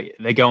episode. Like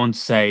they go on to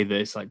say that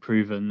it's like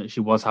proven that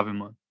she was having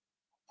one.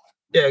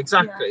 Yeah,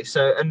 exactly. Yeah.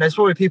 So, and there's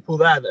probably people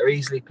there that are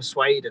easily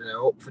persuaded and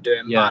are up for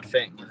doing bad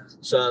things.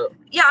 So,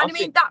 I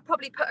mean, that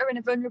probably put her in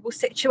a vulnerable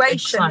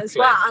situation as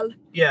well.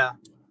 Yeah,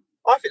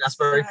 I think that's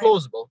very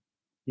plausible.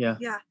 Yeah.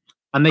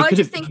 And they could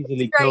have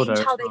easily killed her.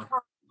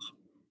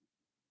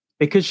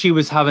 Because she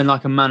was having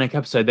like a manic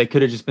episode, they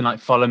could have just been like,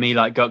 "Follow me,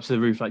 like go up to the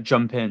roof, like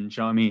jump in." Do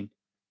you know what I mean?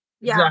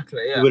 Yeah.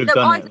 Exactly. Yeah. Would have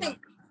done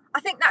I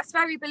think that's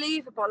very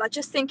believable. I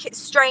just think it's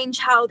strange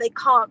how they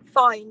can't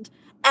find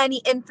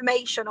any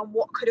information on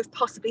what could have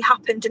possibly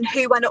happened and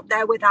who went up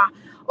there with her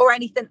or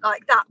anything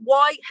like that.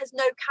 Why has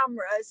no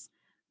cameras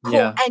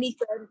caught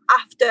anything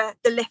after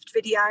the lift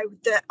video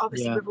that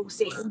obviously we've all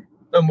seen?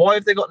 And why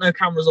have they got no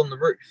cameras on the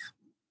roof?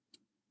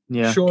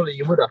 Yeah. Surely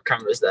you would have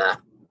cameras there.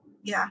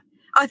 Yeah.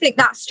 I think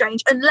that's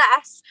strange,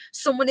 unless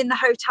someone in the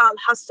hotel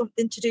has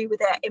something to do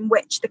with it, in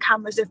which the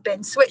cameras have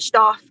been switched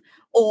off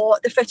or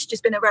the footage has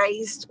been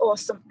erased or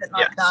something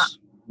like that.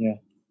 Yeah.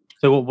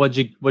 So what'd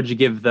you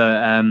give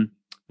the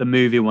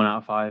movie 1 out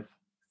of 5?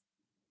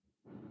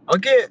 I'll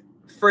give it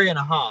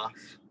 3.5.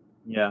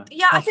 Yeah.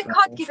 Yeah, I think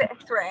I'd give it a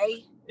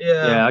 3.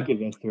 Yeah, I'd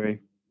give it a 3.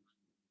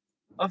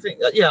 I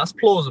think that's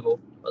plausible,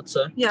 I'd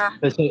say. Yeah.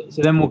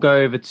 So then we'll go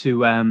over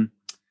to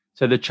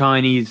so the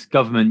Chinese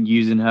government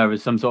using her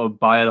as some sort of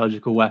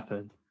biological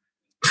weapon.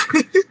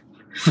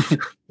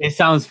 It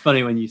sounds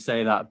funny when you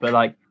say that, but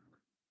like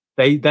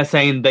they're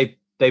saying they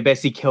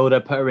basically killed her,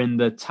 put her in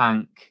the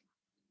tank,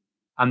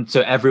 and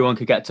so everyone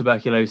could get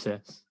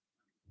tuberculosis.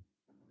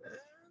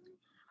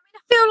 I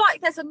feel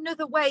like there's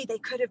another way they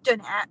could have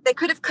done it. They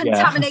could have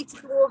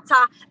contaminated the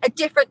water a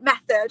different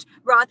method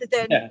rather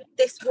than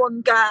this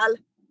one girl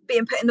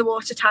being put in the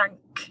water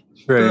tank.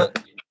 True.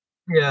 But,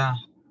 yeah.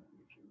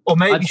 Or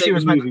maybe I'd say she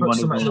was the meant to movie put one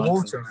is something in the more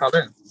water and fell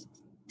in.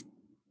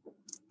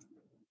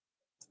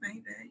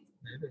 Maybe.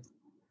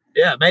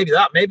 Yeah, maybe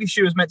that. Maybe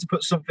she was meant to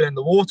put something in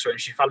the water and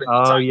she fell in the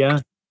Oh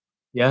tank.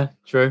 yeah,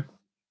 true.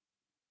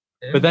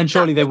 Yeah. But then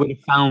surely they would have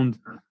found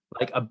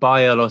like a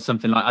bile or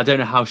something. Like I don't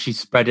know how she's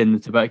spreading the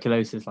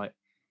tuberculosis. Like,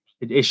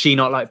 is she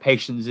not like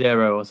patient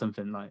zero or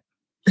something? Like,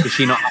 does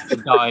she not have to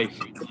die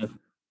for it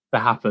to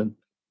happen?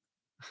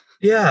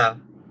 Yeah.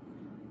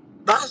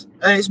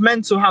 And it's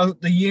mental how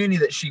the uni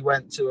that she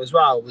went to as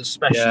well was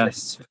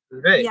specialists for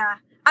TV. Yeah.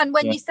 And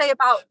when you say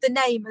about the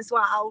name as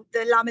well,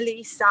 the Lam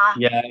Elisa,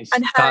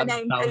 and her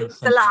name,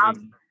 Elisa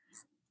Lam,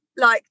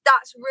 like,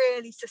 that's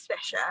really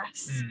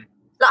suspicious.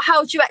 Like,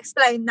 how do you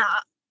explain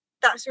that?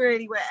 That's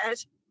really weird.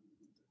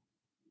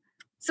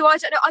 So I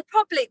don't know.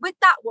 With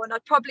that one,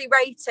 I'd probably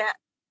rate it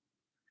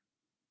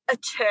a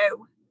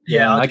 2.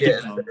 Yeah, I I'd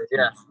get it. it.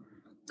 Yeah.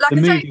 Like,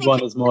 The movie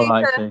one is more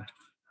likely.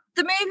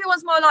 The movie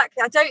one's more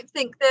likely. I don't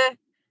think the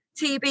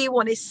TB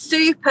one is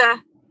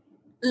super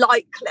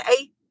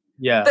likely.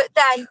 Yeah. But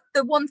then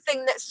the one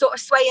thing that's sort of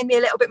swaying me a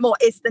little bit more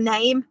is the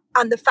name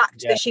and the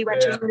fact that she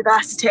went to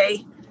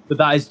university. But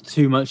that is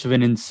too much of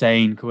an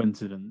insane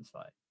coincidence.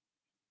 Like,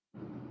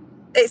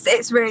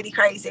 it's really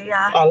crazy.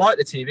 Yeah. I like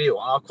the TV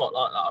one. I quite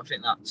like that. I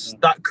think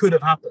that could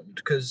have happened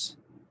because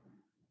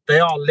they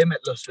are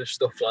limitless with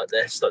stuff like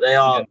this. Like they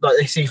are, like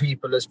they see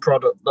people as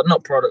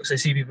not products. They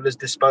see people as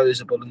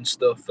disposable and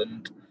stuff.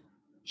 And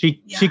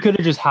she could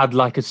have just had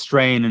like a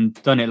strain and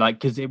done it, like,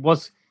 because it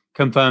was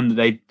confirmed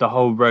that the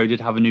whole row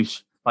did have a new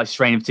like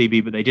strain of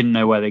TB, but they didn't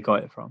know where they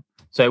got it from.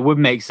 So it would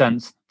make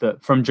sense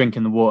that from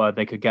drinking the water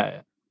they could get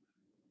it.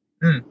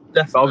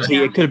 Definitely. But obviously,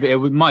 it could have been.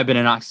 It might have been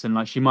an accident.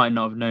 Like she might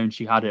not have known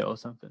she had it or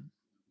something.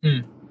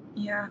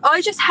 Yeah,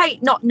 I just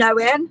hate not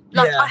knowing.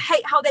 Like I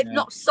hate how they've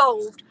not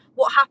solved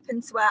what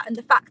happened to her and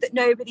the fact that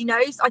nobody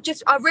knows. I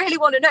really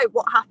want to know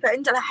what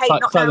happened, and I hate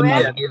not knowing.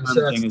 The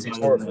uncertainty is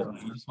horrible.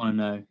 You just want to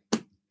know.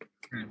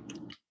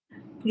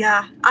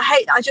 Yeah,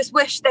 I just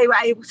wish they were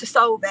able to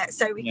solve it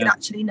so we could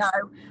actually know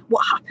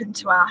what happened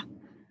to her.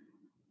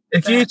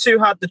 If you two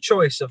had the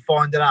choice of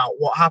finding out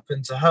what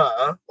happened to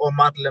her or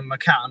Madeleine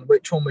McCann,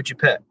 which one would you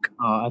pick?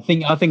 I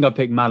think I'd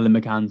pick Madeleine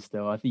McCann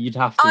still. I think you'd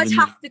have to. I'd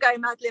have to go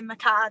Madeleine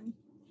McCann.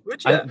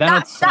 Would you? Then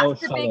I'd sell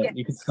it.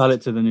 You could sell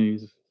it to the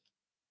news.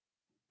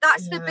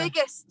 That's the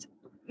biggest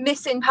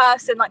missing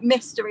person, like,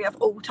 mystery of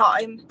all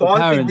time. But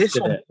I think this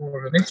one's more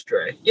of a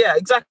mystery. Yeah,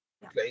 exactly.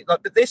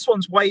 Like, but this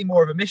one's way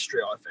more of a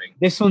mystery, I think.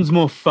 This one's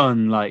more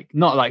fun, like,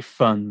 not like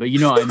fun, but you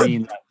know what I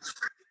mean.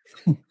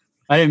 Like,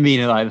 I didn't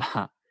mean it like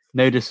that.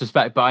 No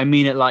disrespect, but I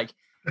mean it like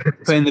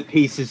putting the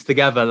pieces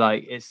together.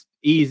 Like, it's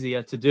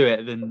easier to do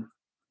it than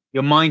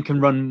your mind can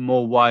run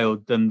more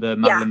wild than the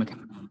Madeleine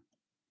McCann.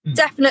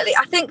 Definitely.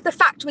 I think the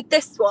fact with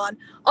this one,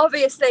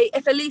 obviously,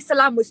 if Elisa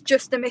Lam was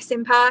just a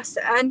missing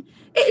person,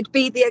 it'd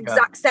be the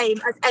exact same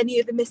as any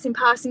of the missing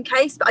person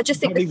case. But I just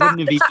think the fact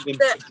that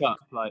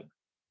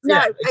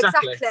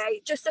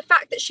exactly. Just the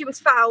fact that she was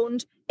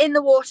found in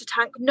the water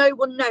tank, no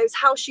one knows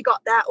how she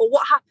got there or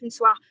what happened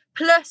to her.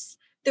 Plus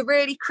the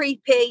really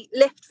creepy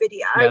lift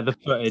video. Yeah, the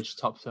footage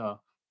tops her.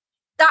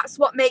 That's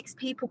what makes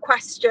people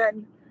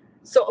question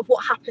sort of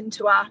what happened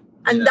to her,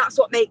 and that's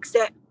what makes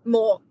it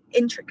more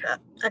intricate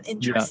and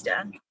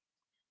interesting.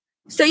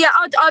 So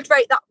I'd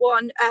rate that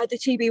one, the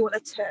TV one, a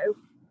 2.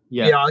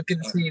 I'd give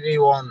the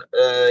TV one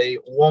a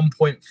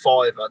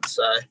 1.5. I'd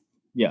say.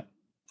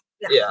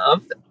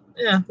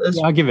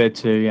 I'll give it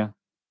a 2.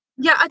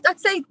 I'd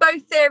say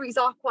both theories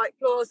are quite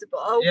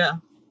plausible.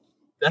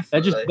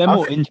 Definitely. They're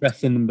more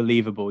interesting than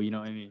believable, you know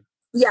what I mean?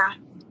 Yeah.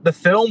 The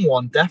film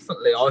one,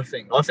 definitely, I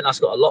think that's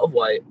got a lot of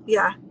weight.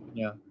 Yeah.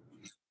 Yeah.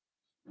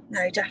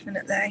 No,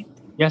 definitely.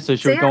 Yeah, so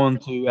should we go on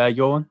to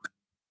your one?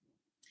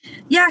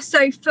 Yeah,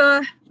 so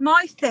for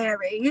my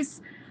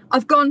theories,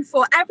 I've gone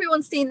for,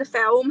 everyone's seen the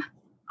film,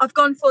 I've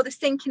gone for the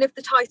sinking of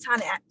the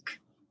Titanic.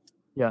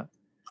 Yeah.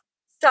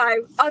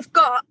 So I've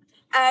got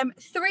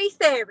 3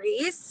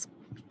 theories,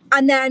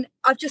 and then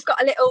I've just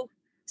got a little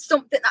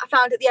something that I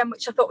found at the end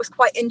which I thought was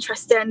quite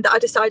interesting that I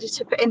decided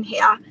to put in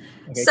here.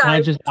 Okay, so, can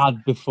I just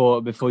add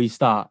before you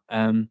start?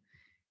 Do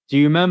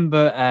you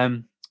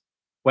remember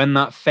when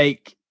that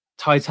fake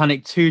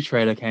Titanic 2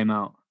 trailer came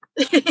out?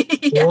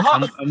 Yeah.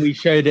 And we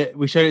showed it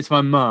to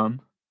my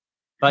mum.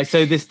 Like,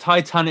 so this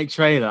Titanic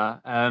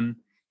trailer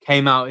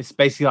came out. It's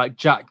basically like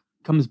Jack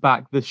comes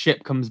back, the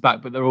ship comes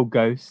back, but they're all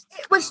ghosts.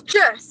 It was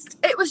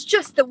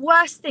just the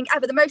worst thing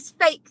ever, the most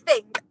fake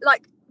thing.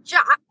 Like,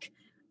 Jack,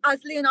 as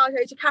Leonardo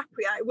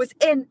DiCaprio, was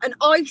in an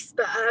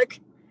iceberg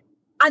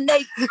and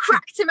they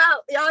cracked him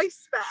out the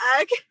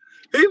iceberg.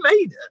 Who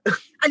made it?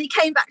 And he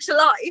came back to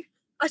life.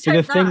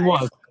 The thing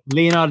was,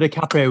 Leonardo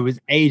DiCaprio was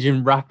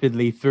aging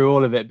rapidly through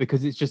all of it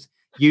because it's just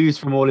used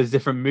from all his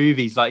different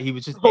movies. Like, he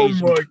was just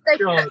aging.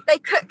 They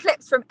cut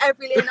clips from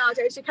every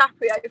Leonardo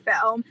DiCaprio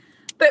film.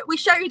 But we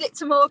showed it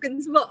to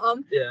Morgan's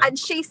mum, and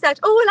she said,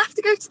 "Oh, we'll have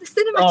to go to the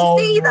cinema to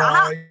see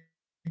that." Oh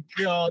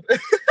my God.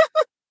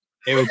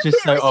 It was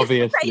just so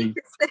obviously.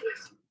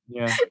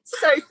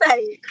 So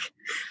fake.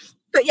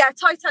 But yeah,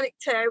 Titanic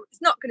 2,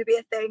 it's not going to be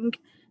a thing.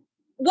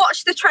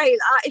 Watch the trailer.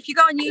 If you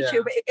go on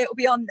YouTube, it'll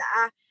be on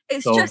there.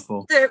 It's just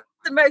awful. the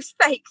most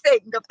fake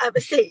thing I've ever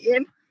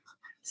seen.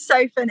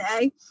 So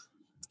funny.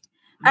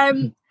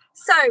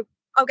 So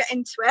I'll get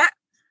into it.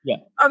 Yeah.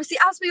 Obviously,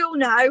 as we all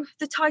know,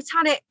 the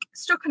Titanic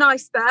struck an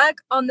iceberg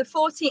on the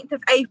 14th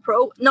of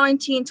April,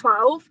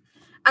 1912,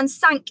 and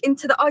sank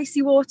into the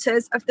icy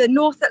waters of the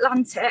North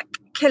Atlantic,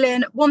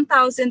 killing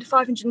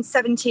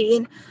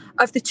 1,517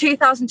 of the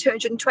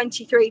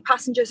 2,223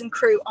 passengers and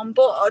crew on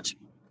board.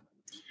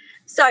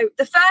 So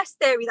the first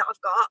theory that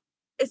I've got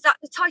is that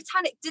the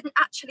Titanic didn't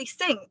actually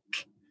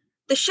sink.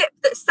 The ship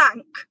that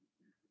sank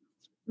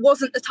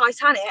wasn't the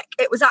Titanic.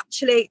 It was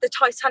actually the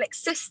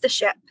Titanic's sister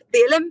ship,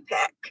 the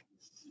Olympic.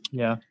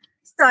 Yeah.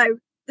 So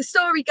the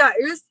story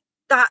goes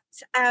that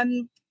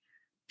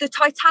the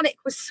Titanic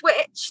was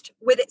switched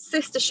with its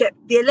sister ship,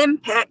 the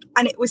Olympic,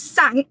 and it was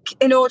sank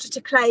in order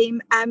to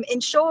claim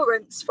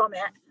insurance from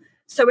it.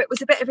 So it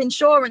was a bit of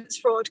insurance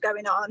fraud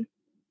going on.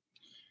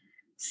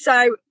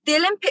 So the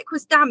Olympic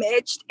was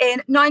damaged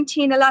in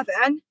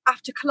 1911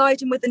 after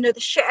colliding with another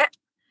ship.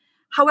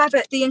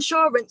 However, the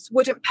insurance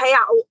wouldn't pay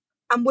out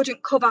and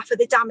wouldn't cover for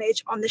the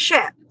damage on the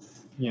ship.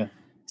 Yeah.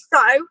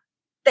 So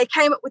they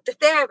came up with the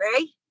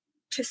theory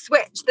to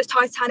switch the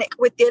Titanic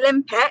with the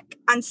Olympic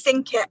and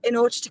sink it in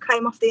order to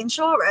claim off the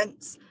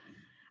insurance.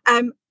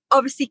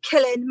 Obviously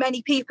killing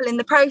many people in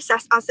the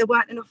process as there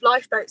weren't enough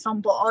lifeboats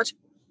on board.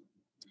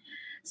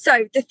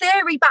 So the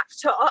theory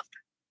backed up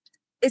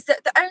is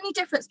that the only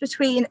difference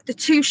between the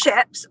two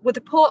ships were the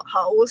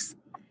portholes.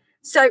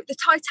 So the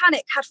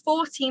Titanic had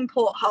 14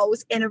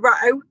 portholes in a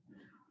row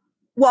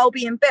while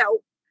being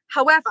built.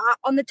 However,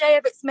 on the day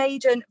of its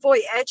maiden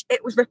voyage,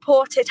 it was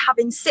reported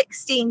having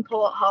 16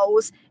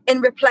 portholes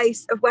in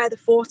replace of where the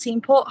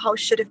 14 portholes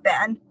should have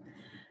been.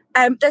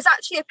 There's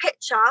actually a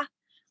picture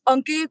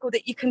on Google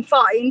that you can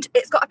find.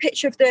 It's got a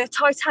picture of the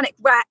Titanic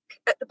wreck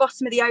at the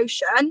bottom of the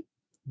ocean.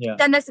 Yeah.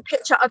 Then there's a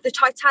picture of the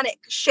Titanic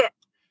ship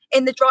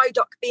in the dry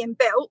dock being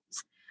built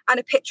and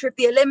a picture of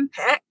the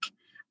Olympic.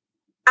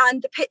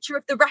 And the picture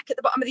of the wreck at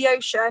the bottom of the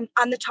ocean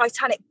and the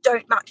Titanic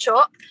don't match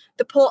up.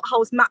 The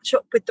portholes match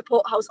up with the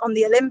portholes on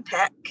the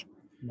Olympic.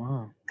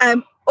 Wow.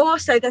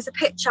 Also, there's a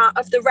picture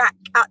of the wreck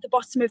at the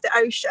bottom of the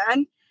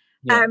ocean,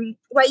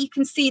 where you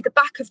can see the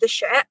back of the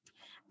ship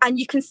and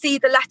you can see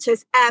the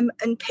letters M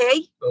and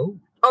P. Oh.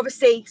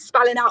 Obviously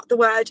spelling out the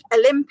word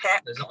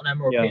Olympic. There's not an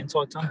M or a P in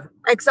Titanic.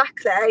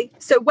 Exactly.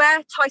 So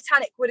where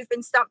Titanic would have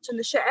been stamped on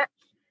the ship,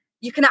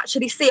 you can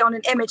actually see on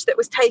an image that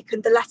was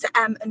taken the letter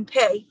M and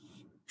P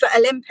for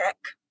Olympic.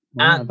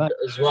 And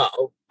as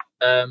well,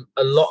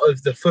 a lot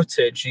of the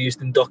footage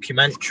used in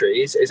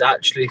documentaries is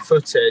actually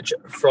footage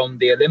from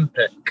the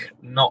Olympic,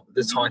 not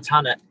the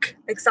Titanic.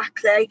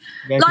 Exactly.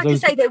 Yeah, like I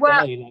say, they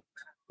were.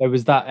 There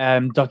was that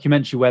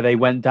documentary where they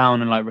went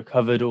down and like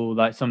recovered all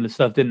like some of the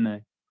stuff, didn't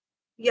they?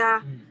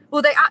 Yeah.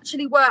 Well, they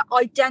actually were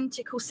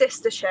identical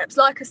sister ships.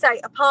 Like I say,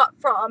 apart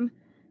from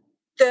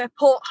the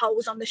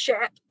portholes on the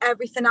ship,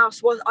 everything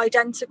else was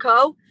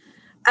identical.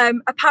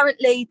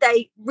 Apparently,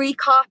 they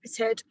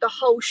recarpeted the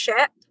whole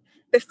ship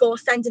before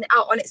sending it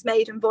out on its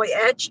maiden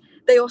voyage.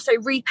 They also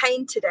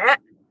repainted it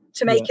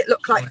to make it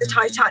look like the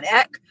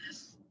Titanic.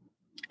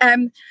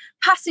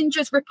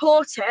 Passengers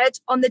reported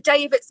on the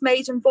day of its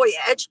maiden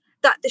voyage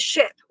that the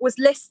ship was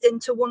listing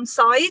to one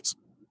side,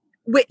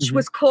 which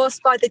was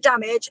caused by the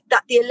damage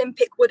that the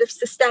Olympic would have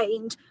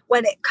sustained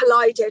when it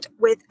collided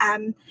with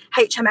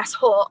HMS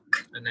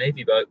Hawke. A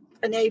Navy boat.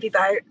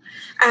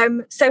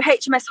 So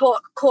HMS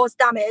Hawke caused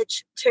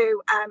damage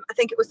to, I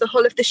think it was the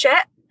hull of the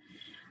ship,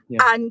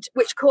 and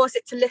which caused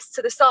it to list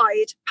to the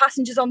side.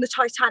 Passengers on the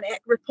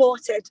Titanic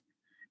reported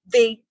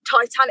the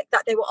Titanic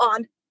that they were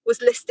on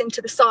was listing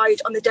to the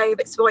side on the day of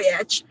its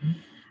voyage.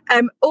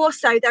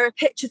 Also, there are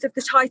pictures of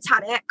the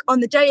Titanic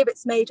on the day of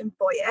its maiden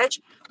voyage,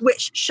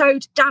 which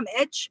showed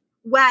damage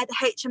where the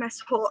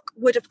HMS Hawke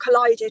would have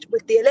collided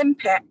with the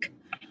Olympic.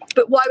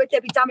 But why would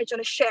there be damage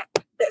on a ship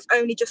that's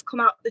only just come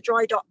out of the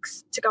dry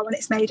docks to go on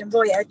its maiden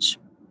voyage?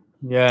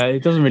 Yeah,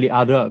 it doesn't really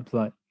add up.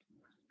 Like,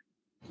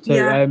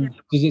 so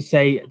does it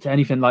say to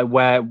anything like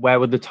where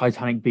would the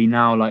Titanic be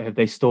now? Like, have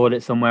they stored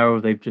it somewhere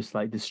or they've just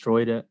like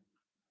destroyed it?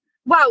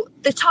 Well,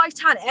 the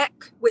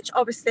Titanic, which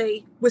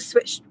obviously was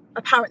switched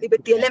apparently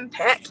with the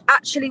Olympic,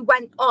 actually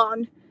went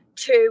on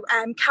to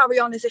carry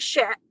on as a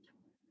ship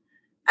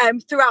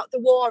throughout the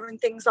war and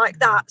things like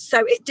that.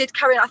 So it did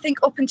carry on, I think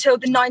up until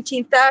the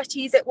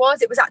 1930s it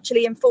was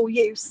actually in full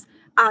use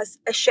as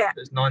a ship.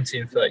 It was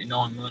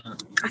 1939,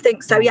 wasn't it? I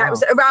think so, It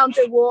was around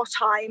the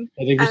wartime.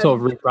 They just sort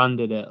of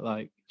rebranded it,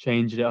 like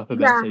changed it up a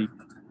bit.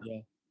 Yeah.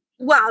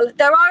 Well,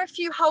 there are a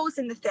few holes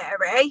in the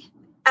theory.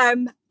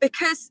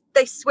 Because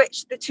they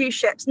switched the two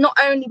ships, not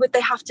only would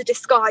they have to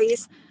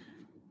disguise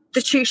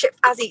the two ships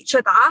as each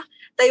other,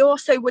 they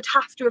also would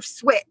have to have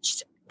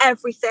switched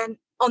everything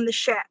on the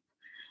ship.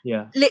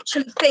 Yeah.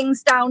 Literally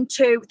things down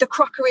to the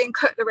crockery and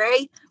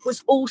cutlery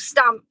was all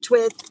stamped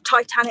with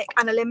Titanic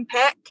and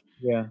Olympic.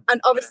 Yeah.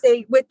 And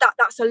obviously with that,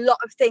 that's a lot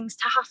of things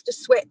to have to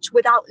switch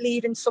without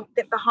leaving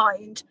something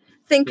behind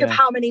Think of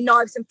how many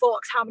knives and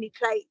forks, how many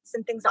plates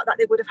and things like that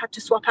they would have had to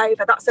swap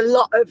over. That's a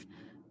lot of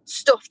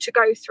stuff to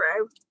go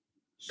through.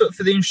 But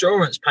for the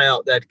insurance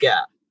payout they'd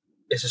get,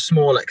 it's a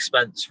small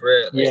expense,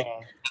 really.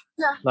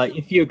 Yeah. Like,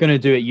 if you're going to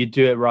do it, you'd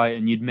do it right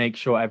and you'd make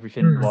sure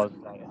everything was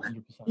like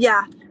 100%.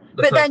 Yeah.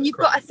 But then you've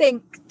got to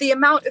think the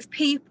amount of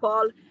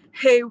people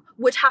who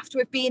would have to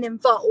have been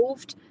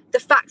involved, the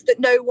fact that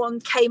no one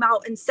came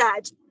out and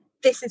said,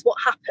 this is what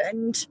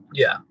happened.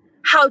 Yeah.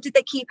 How did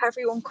they keep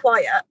everyone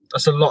quiet?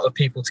 That's a lot of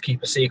people to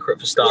keep a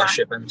secret for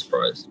Starship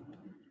Enterprise.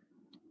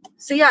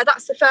 So yeah,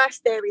 that's the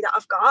first theory that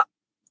I've got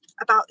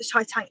about the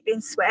Titanic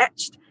being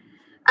switched.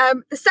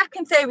 The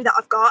second theory that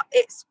I've got,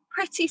 it's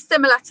pretty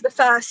similar to the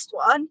first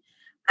one.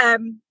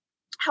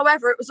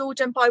 However, it was all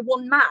done by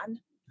one man.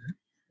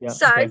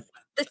 The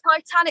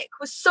Titanic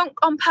was sunk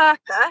on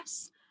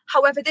purpose.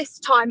 However, this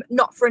time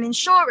not for an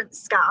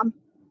insurance scam.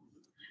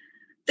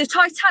 The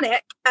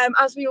Titanic,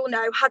 as we all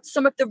know, had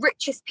some of the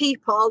richest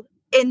people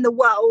in the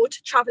world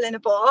travelling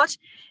aboard,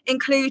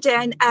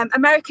 including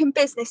American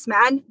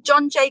businessmen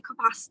John Jacob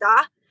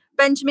Astor,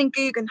 Benjamin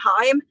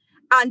Guggenheim,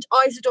 and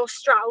Isidor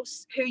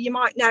Straus, who you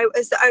might know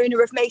as the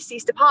owner of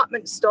Macy's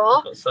department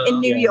store in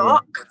New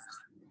York.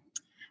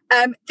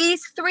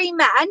 These three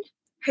men,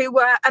 who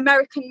were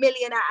American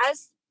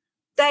millionaires,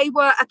 they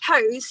were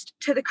opposed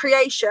to the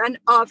creation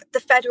of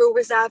the Federal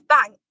Reserve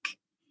Bank.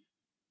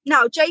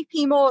 Now,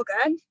 JP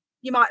Morgan,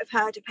 you might have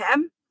heard of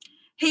him.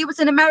 He was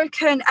an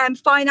American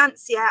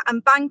financier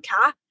and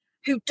banker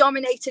who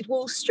dominated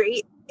Wall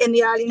Street in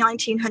the early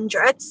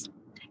 1900s.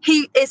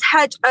 He was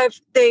head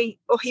of the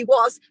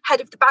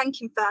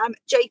banking firm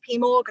JP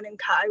Morgan and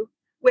Co.,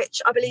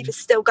 which I believe is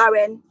still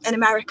going in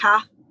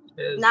America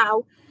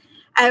now.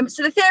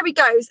 So the theory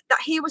goes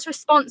that he was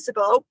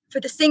responsible for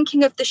the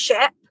sinking of the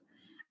ship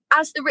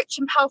as the rich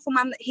and powerful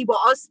man that he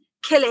was,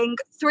 killing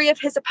three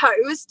of his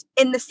opposed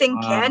in the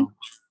sinking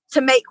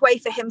to make way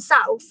for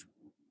himself.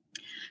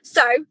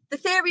 So the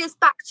theory is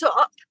backed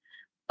up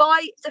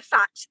by the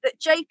fact that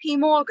JP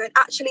Morgan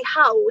actually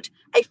held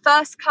a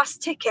first-class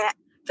ticket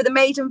for the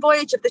maiden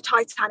voyage of the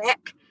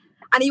Titanic,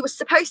 and he was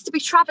supposed to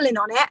be travelling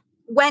on it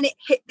when it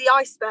hit the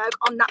iceberg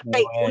on that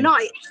fateful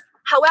night.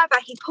 However,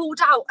 he pulled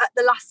out at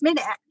the last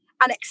minute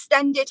and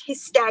extended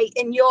his stay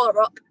in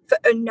Europe for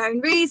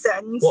unknown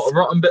reasons. What a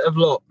rotten bit of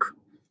luck.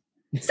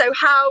 So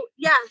how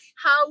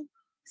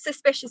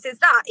suspicious is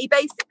that? He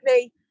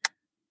basically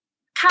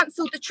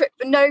cancelled the trip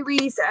for no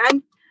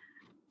reason.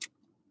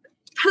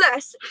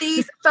 Plus,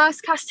 these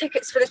first-class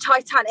tickets for the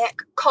Titanic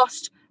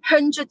cost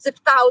hundreds of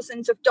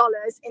thousands of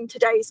dollars in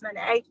today's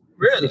money.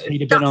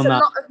 Really? That's a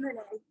lot of money.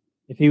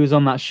 If he was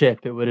on that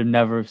ship, it would have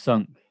never have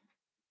sunk.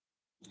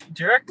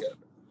 Do you reckon?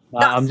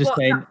 I'm just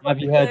saying, have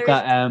you heard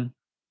that?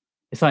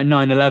 It's like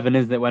 9/11,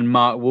 isn't it, when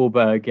Mark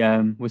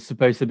Wahlberg was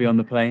supposed to be on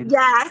the plane?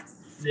 Yes.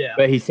 Yeah.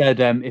 But he said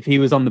if he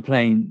was on the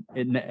plane,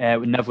 it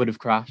never would have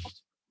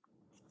crashed.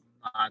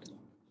 Mad.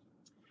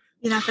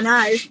 You never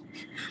know.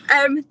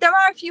 There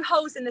are a few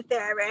holes in the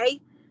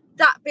theory,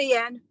 that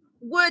being,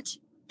 would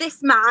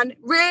this man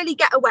really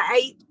get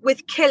away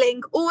with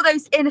killing all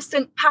those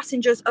innocent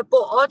passengers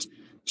aboard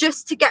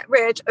just to get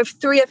rid of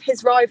three of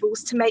his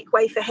rivals to make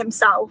way for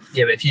himself?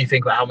 Yeah, but if you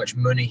think about how much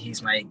money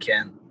he's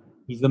making,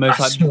 he's the most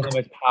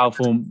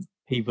powerful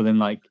people in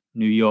like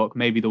New York,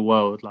 maybe the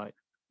world. Like,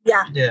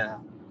 yeah,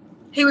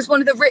 he was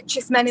one of the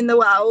richest men in the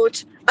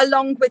world,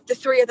 along with the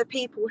three other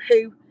people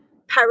who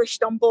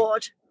perished on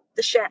board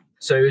the ship.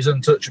 So he was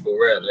untouchable,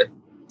 really.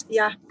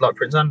 Yeah, like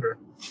Prince Andrew.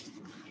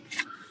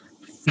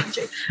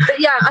 But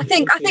yeah, I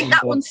think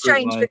that one's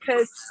strange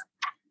because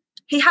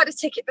he had a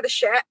ticket for the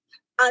ship,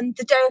 and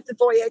the day of the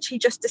voyage he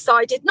just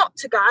decided not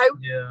to go.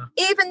 Yeah.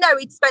 Even though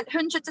he'd spent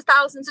hundreds of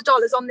thousands of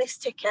dollars on this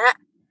ticket,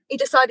 he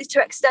decided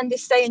to extend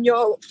his stay in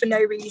Europe for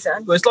no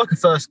reason. Well, it's like a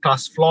first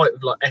class flight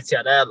with like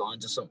Etihad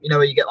Airlines or something, you know,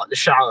 where you get like the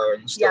shower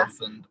and stuff.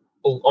 Yeah. And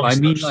I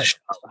mean, like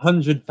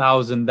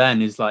 100,000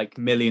 then is like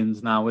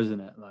millions now, isn't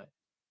it? Like,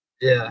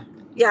 yeah.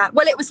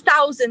 Well, it was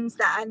thousands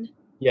then.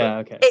 Yeah,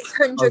 okay. It's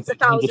hundreds of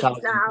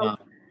thousands now.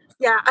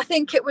 Yeah, I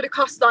think it would have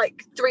cost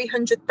like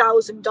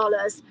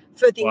 $300,000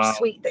 for the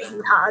suite that he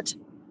had.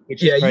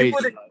 Which is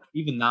crazy.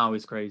 Even now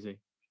is crazy.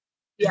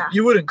 Yeah.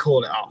 You wouldn't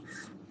call it off.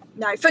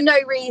 No, for no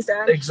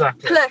reason.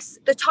 Exactly. Plus,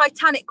 the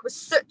Titanic was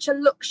such a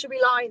luxury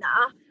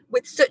liner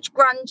with such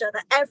grandeur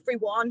that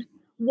everyone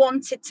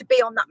wanted to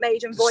be on that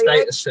maiden voyage.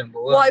 Status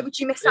symbol. Why would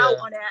you miss out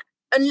on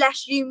it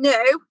unless you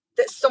knew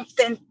that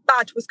something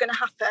bad was going to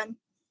happen?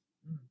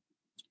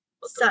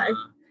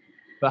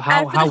 But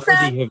how would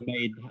he have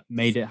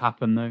made it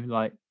happen though?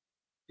 Like,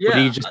 would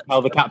he just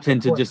tell the captain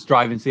to just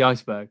drive into the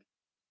iceberg?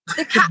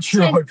 The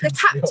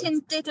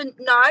captain didn't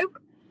know,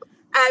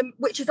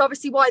 which is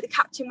obviously why the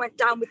captain went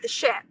down with the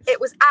ship.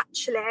 It was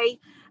actually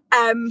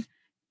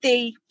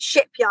the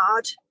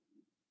shipyard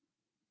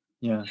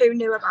who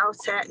knew about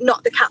it,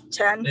 not the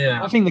captain.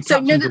 Yeah. I think the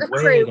captain's none of the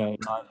crew. Like,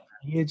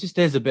 he just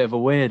is a bit of a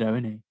weirdo,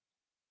 isn't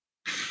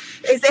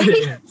he? Is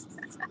he?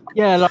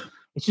 Yeah, like,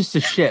 it's just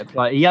a ship.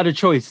 Like, he had a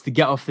choice to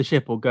get off the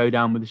ship or go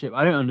down with the ship.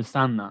 I don't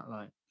understand that.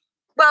 Like,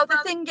 well, the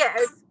thing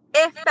is,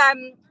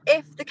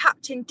 if the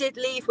captain did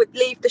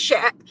leave the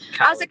ship,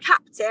 as a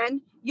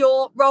captain,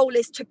 your role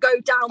is to go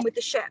down with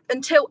the ship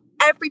until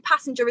every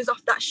passenger is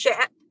off that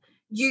ship.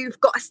 You've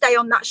got to stay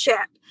on that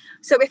ship.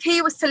 So if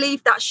he was to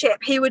leave that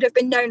ship, he would have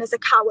been known as a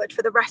coward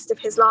for the rest of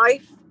his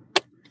life.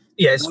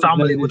 Yeah, his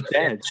family would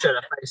have should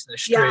have faced in the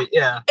street.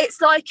 Yeah.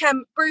 It's like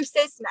Bruce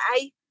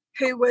Ismay,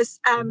 who was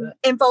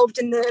involved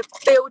in the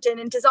building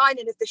and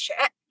designing of the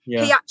ship.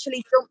 Yeah. He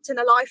actually jumped in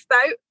a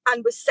lifeboat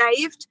and was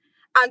saved.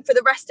 And for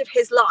the rest of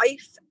his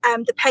life,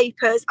 the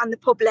papers and the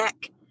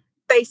public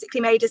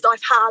basically made his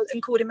life hell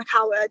and called him a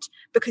coward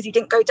because he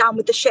didn't go down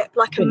with the ship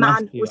like a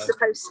man was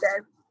supposed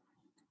to.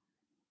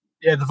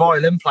 Yeah, the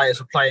violin players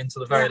were playing to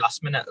the very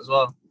last minute as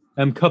well.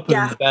 Couple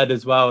in the bed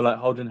as well, like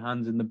holding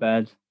hands in the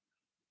bed.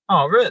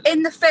 Oh, really?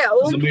 In the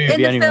film,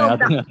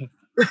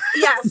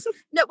 yes.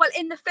 No, well,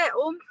 in the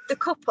film, the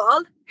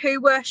couple who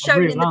were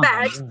shown in the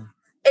bed,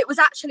 it was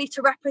actually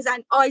to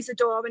represent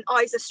Isidore and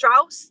Isa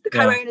Strauss, the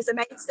co-owners of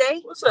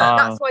Macy.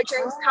 That's why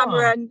James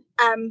Cameron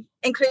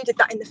included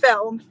that in the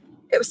film.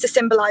 It was to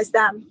symbolise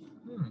them.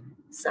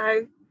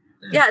 So,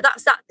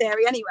 that's that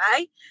theory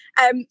anyway.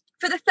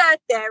 For the third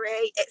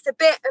theory, it's a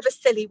bit of a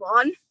silly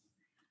one,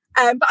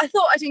 but I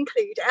thought I'd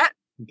include it.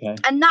 Okay.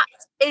 And that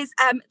is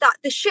that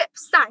the ship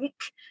sank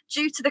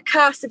due to the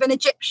curse of an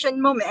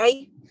Egyptian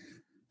mummy.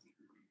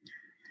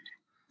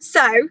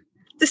 So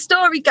the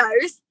story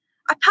goes,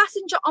 a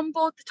passenger on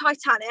board the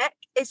Titanic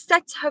is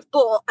said to have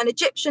brought an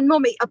Egyptian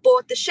mummy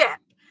aboard the ship,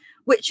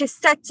 which is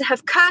said to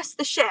have cursed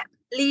the ship,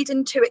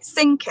 leading to its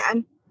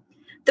sinking.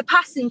 The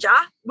passenger,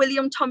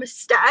 William Thomas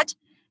Stead,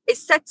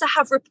 is said to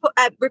have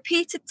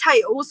repeated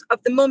tales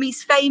of the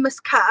mummy's famous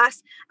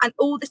curse and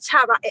all the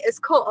terror it has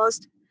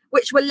caused,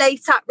 which were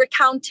later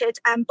recounted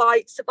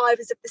by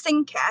survivors of the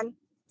sinking.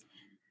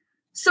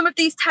 Some of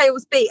these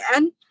tales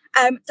being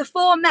the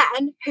four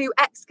men who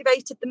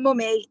excavated the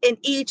mummy in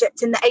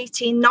Egypt in the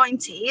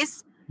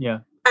 1890s.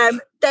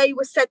 They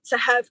were said to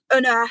have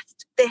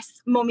unearthed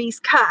this mummy's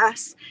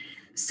curse.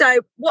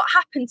 So what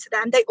happened to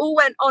them? They all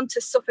went on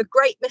to suffer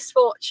great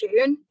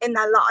misfortune in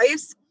their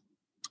lives.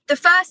 The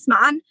first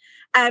man,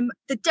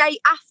 the day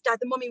after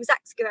the mummy was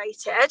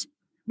excavated,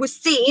 was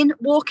seen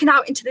walking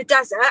out into the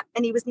desert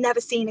and he was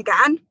never seen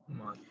again.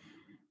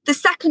 The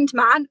second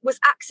man was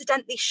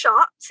accidentally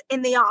shot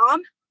in the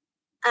arm,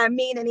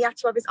 meaning he had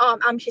to have his arm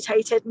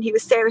amputated and he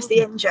was seriously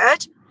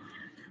injured.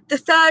 The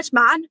third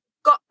man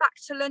got back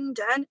to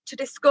London to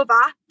discover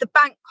the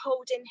bank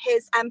holding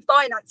his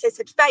finances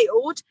had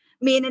failed,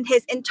 meaning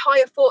his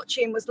entire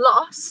fortune was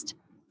lost.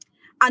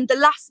 And the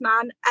last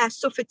man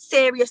suffered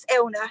serious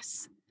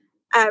illness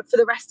for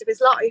the rest of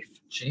his life.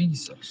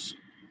 Jesus.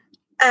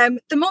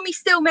 The mummy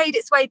still made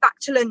its way back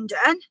to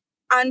London,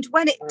 and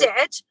when it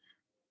did,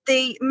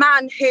 the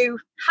man who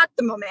had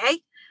the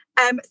mummy,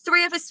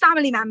 3 of his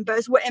family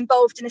members were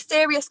involved in a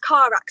serious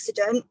car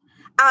accident,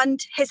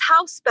 and his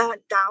house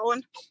burnt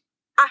down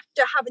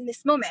after having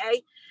this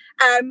mummy.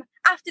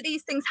 After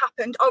these things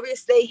happened,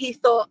 obviously he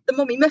thought the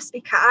mummy must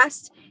be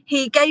cursed.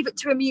 He gave it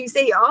to a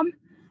museum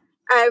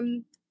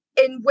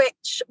in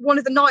which one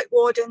of the night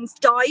wardens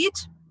died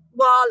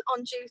while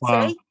on duty.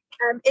 Wow.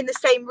 In the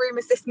same room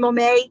as this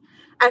mummy.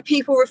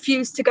 People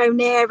refused to go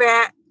near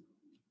it.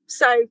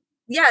 So,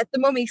 the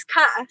mummy's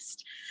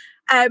cursed.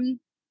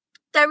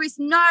 There is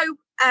no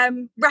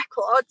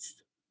records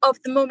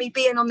of the mummy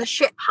being on the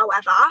ship,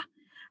 however,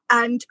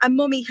 and a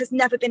mummy has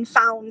never been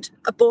found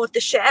aboard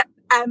the ship.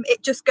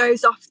 It just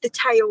goes off the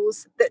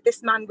tales that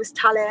this man was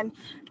telling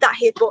that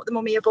he had brought the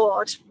mummy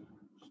aboard.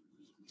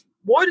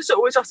 Why does it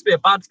always have to be a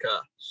bad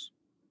curse?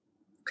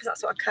 Because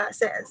that's what a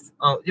curse is.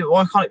 Oh, yeah,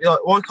 why can't it be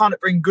like? Why can't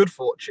it bring good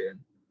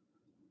fortune?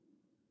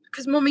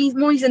 Because mummies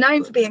are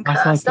known for being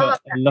cursed. That's like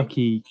a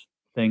lucky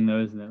thing,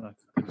 though, isn't it?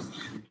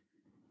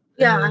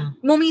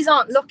 Mummies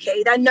aren't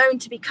lucky; they're known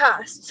to be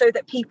cursed, so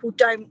that people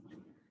don't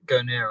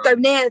go near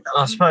them.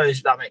 I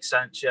suppose that makes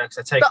sense. Yeah,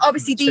 because but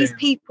obviously these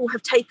people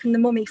have taken the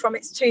mummy from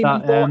its tomb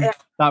and brought it.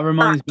 That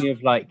reminds me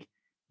of like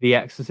the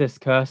Exorcist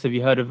curse. Have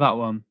you heard of that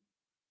one?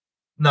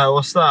 No,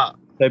 what's that?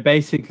 So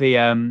basically,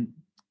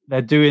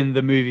 they're doing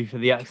the movie for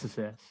the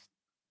Exorcist.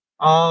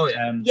 Oh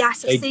yeah.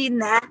 Yes, I've seen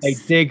that. They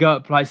dig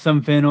up like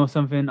something, I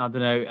don't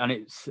know, and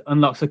it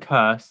unlocks a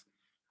curse.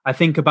 I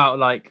think about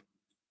like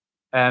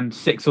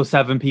 6 or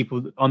 7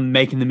 people on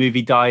making the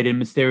movie died in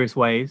mysterious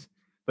ways.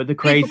 But the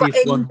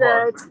craziest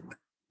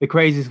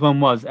one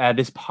was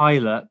this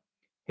pilot,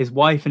 his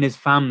wife and his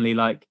family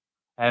like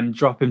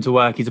drop him to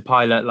work. He's a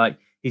pilot, like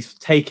he's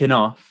taken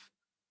off,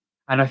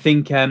 and I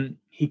think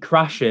he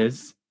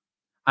crashes,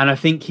 and I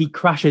think he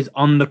crashes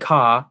on the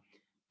car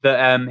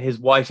that his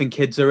wife and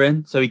kids are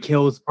in. So he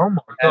kills. Oh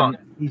my god!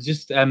 He's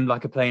just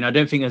like a plane. I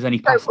don't think there's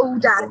any. So all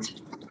dead.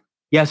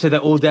 Yeah, so they're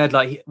all dead.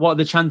 Like, what are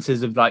the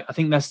chances of like? I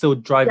think they're still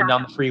driving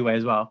down the freeway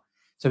as well.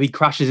 So he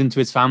crashes into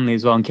his family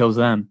as well and kills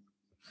them.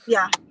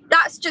 Yeah,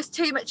 that's just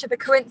too much of a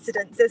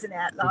coincidence, isn't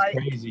it? Like,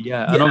 it's crazy,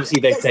 yeah. And obviously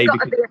they say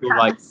because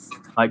it's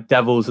like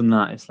devils and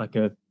that, it's like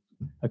a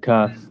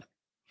curse.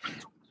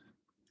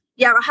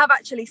 Yeah, I have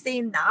actually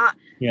seen that.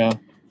 Yeah.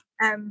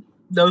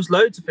 There was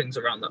loads of things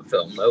around that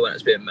film though when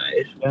it's being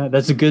made. Yeah,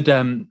 there's a good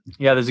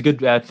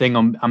thing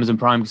on Amazon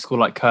Prime. It's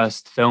called like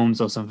Cursed Films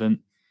or something.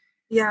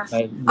 Yeah,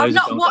 Loads I've of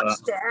not films like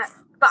watched it,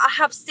 but I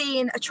have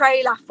seen a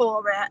trailer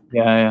for it.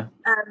 Yeah.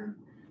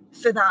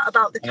 For that,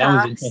 about the And that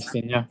was curse.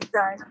 interesting. Yeah.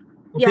 So,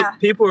 Well,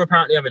 people were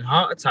apparently having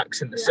heart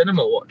attacks in the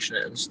cinema watching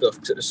it and stuff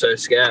because it was so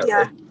scary.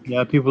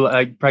 Yeah, people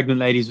like pregnant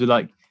ladies were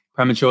like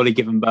prematurely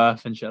giving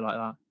birth and shit like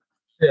that.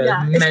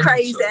 Yeah, it's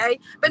crazy.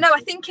 But no,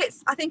 I think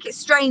it's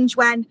strange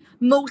when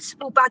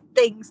multiple bad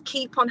things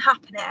keep on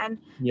happening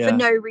for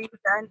no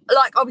reason.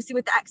 Like obviously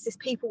with the Exorcist,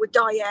 people were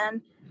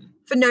dying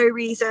for no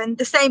reason.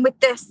 The same with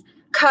this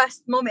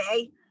cursed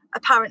mummy.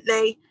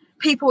 Apparently,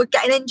 people were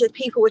getting injured,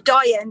 people were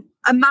dying.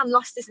 A man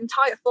lost his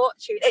entire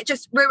fortune. It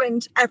just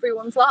ruined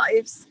everyone's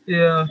lives.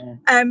 Yeah.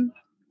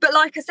 But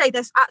like I say,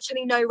 there's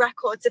actually no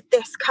records of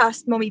this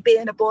cursed mummy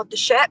being aboard the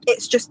ship.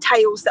 It's just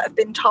tales that have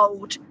been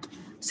told.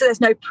 So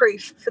there's no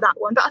proof for that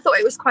one. But I thought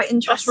it was quite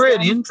interesting. That's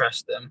really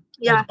interesting.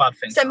 Yeah. Bad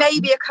things so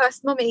maybe a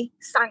cursed mummy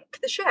sank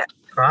the ship.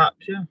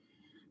 Perhaps, yeah.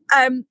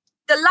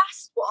 The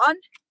last one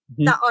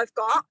that I've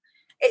got,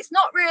 it's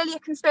not really a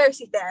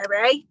conspiracy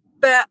theory,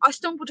 but I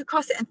stumbled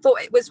across it and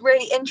thought it was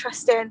really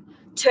interesting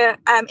to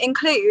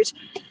include.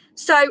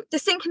 So the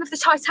sinking of the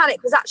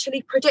Titanic was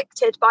actually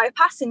predicted by a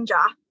passenger.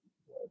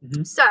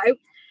 So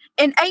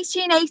in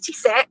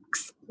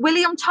 1886,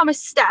 William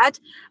Thomas Stead,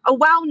 a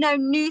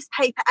well-known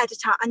newspaper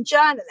editor and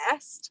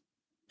journalist,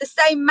 the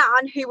same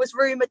man who was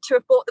rumoured to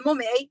have brought the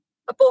mummy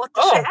aboard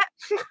the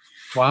ship.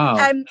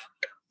 Wow.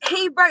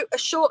 He wrote a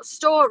short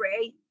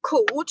story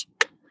called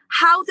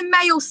How the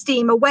Mail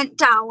Steamer Went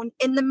Down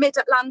in the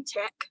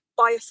Mid-Atlantic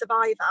by a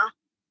Survivor.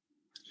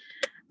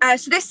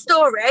 So this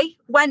story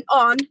went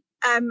on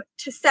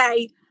to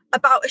say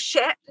about a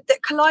ship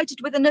that collided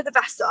with another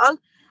vessel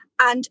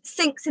and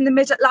sinks in the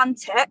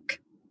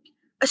mid-Atlantic.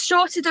 A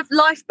shortage of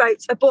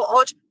lifeboats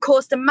aboard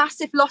caused a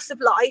massive loss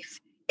of life,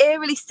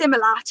 eerily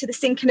similar to the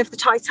sinking of the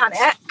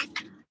Titanic.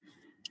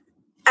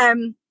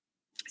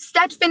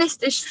 Stead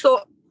finished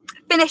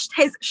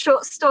his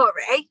short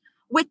story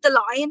with the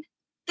line,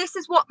 "This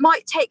is what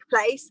might take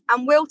place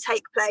and will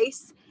take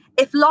place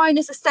if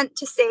liners are sent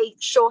to sea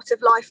short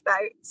of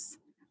lifeboats."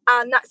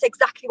 And that's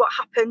exactly what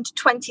happened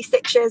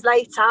 26 years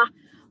later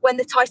when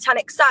the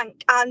Titanic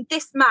sank. And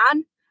this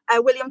man,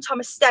 William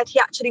Thomas Stead, he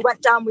actually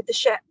went down with the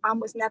ship and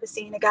was never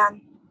seen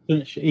again.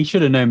 He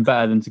should have known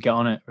better than to get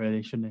on it,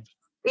 really, shouldn't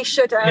he? He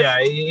should have.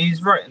 Yeah,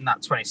 he's written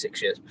that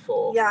 26 years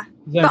before. Yeah.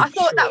 But I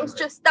thought that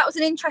was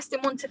an interesting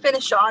one to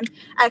finish on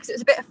because it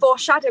was a bit of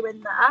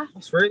foreshadowing there.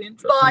 That's really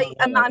interesting. By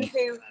a man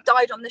who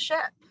died on the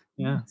ship.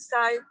 Yeah.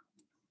 So...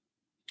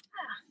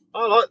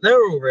 they're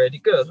all really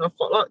good. I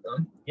quite like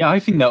them. Yeah, I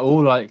think they're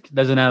all like,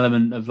 there's an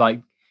element of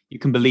like, you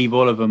can believe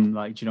all of them.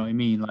 Like, do you know what I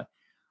mean? Like,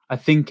 I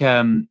think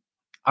I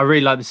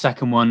really like the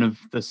second one of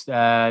this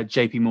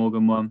JP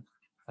Morgan one.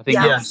 I think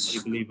that's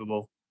really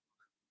believable.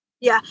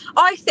 Yeah,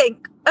 I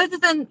think other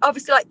than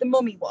obviously like the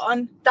mummy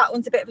one, that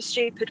one's a bit of a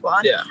stupid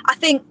one. Yeah. I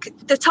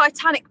think the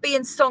Titanic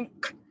being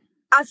sunk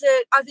as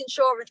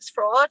insurance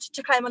fraud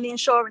to claim on the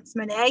insurance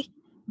money,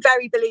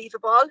 very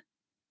believable.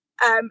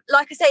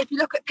 Like I say, if you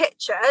look at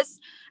pictures,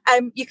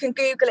 you can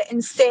Google it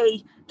and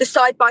see the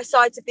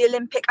side-by-sides of the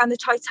Olympic and the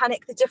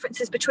Titanic, the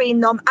differences between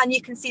them, and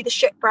you can see the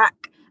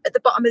shipwreck at the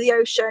bottom of the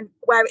ocean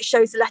where it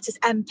shows the letters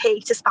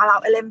MP to spell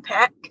out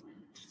Olympic.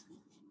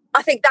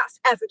 I think that's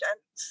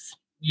evidence.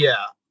 Yeah.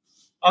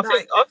 I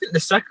think the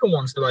second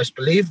one's the most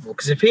believable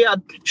because if he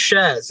had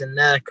shares in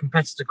their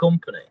competitor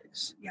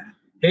companies,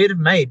 he'd have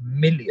made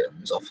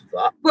millions off of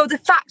that. Well, the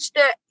fact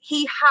that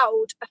he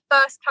held a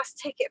first-class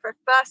ticket for a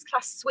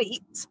first-class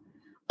suite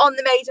on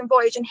the maiden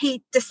voyage and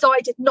he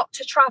decided not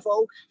to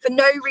travel for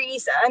no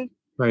reason,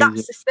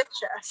 that's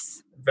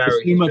suspicious.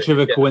 It's too much of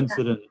a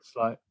coincidence.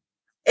 Like,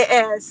 it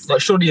is.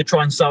 Like, surely you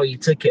try and sell your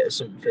ticket or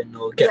something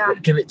or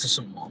give it to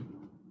someone.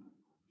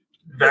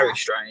 Very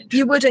strange.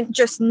 You wouldn't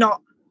just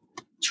not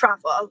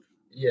travel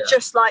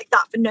just like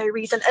that for no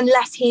reason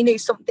unless he knew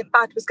something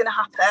bad was going to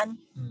happen.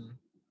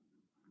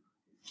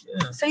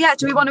 So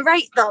do we want to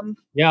rate them?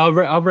 Yeah, I'll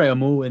rate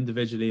them all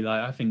individually.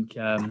 Like, I think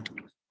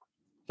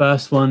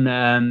first one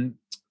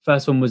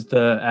was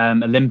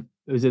the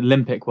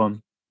Olympic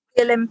one.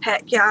 The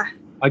Olympic, yeah.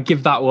 I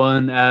give that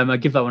one a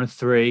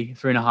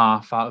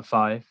 3.5 out of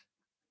 5.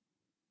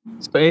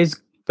 But it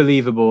is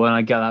believable and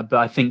I get that, but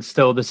I think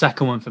still the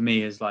second one for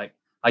me is like,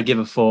 I give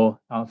a 4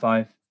 out of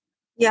 5.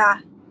 Yeah.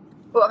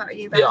 What about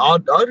you, Ben? Yeah,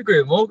 I'd agree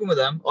with Morgan with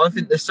them. I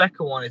think the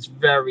second one is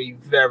very,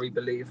 very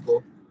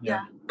believable.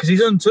 Yeah. Because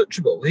he's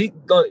untouchable. He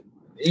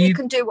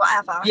can do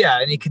whatever. Yeah,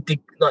 and he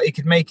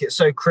could make it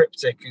so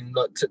cryptic and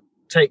like to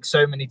take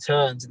so many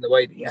turns in the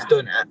way that he's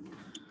done it.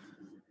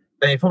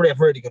 And he probably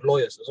have really good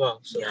lawyers as well.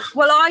 So. Yeah.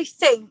 Well, I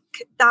think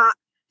that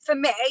for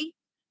me,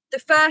 the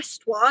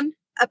first one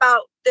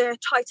about the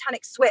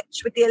Titanic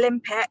switch with the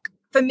Olympic,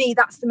 for me,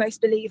 that's the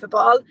most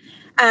believable.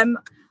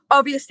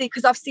 Obviously,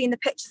 because I've seen the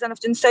pictures and I've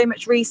done so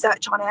much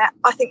research on it,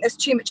 I think there's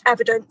too much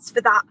evidence for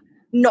that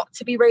not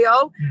to be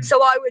real.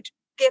 So I would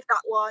give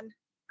that one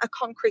a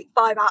concrete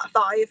 5 out of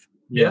 5.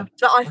 Yeah.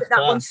 But I think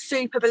that one's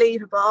super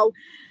believable.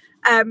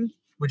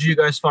 Would you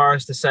go as far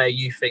as to say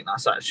you think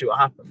that's actually what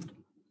happened?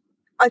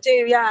 I do,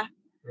 yeah.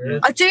 Really?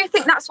 I do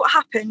think that's what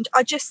happened.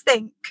 I just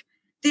think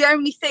the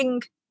only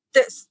thing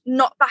that's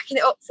not backing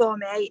it up for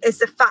me is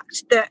the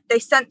fact that they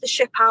sent the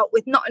ship out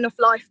with not enough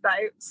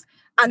lifeboats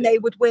and they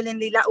would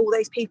willingly let all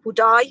those people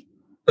die.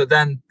 But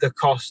then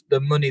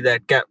the money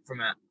they'd get from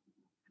it.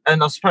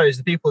 And I suppose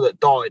the people that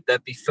died,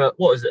 they'd be,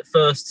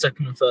 first,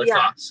 second and third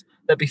class?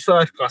 There'd be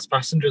third class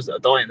passengers that are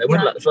dying. They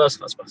wouldn't let the first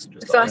class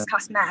passengers die. First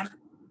class men.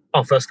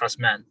 Oh, first class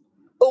men.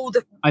 All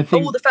the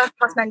first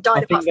class men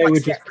died. I think they were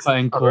just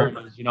cutting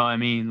corners, you know what I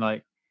mean?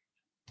 Like,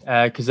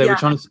 because they were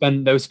trying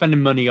to they were spending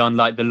money on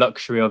like the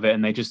luxury of it,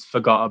 and they just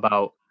forgot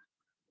about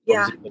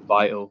the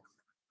vital.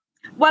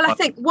 Well, I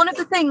think one of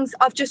the things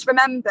I've just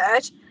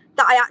remembered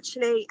that I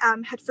actually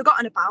had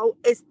forgotten about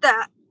is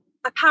that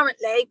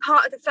apparently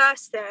part of the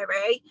first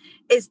theory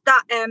is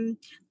that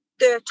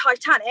the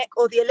Titanic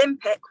or the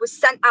Olympic was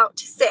sent out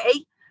to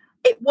sea.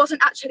 It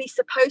wasn't actually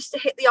supposed to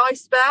hit the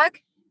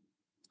iceberg.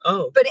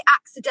 Oh. But it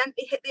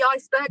accidentally hit the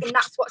iceberg, and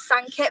that's what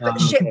sank it. But the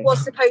ship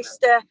was supposed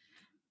to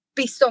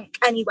be sunk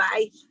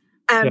anyway.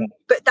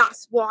 But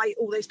that's why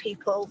all those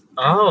people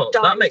died.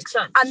 That makes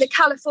sense. And the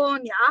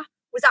California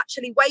was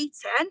actually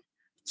waiting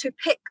to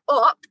pick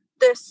up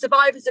the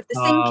survivors of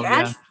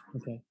the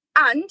sinking.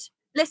 And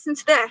listen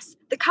to this,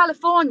 the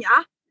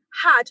California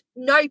had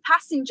no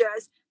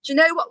passengers. Do you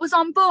know what was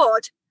on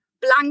board?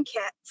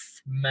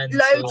 Blankets.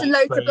 Loads and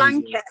loads of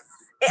blankets.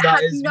 It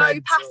had no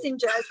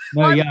passengers.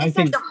 Why would they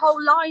send the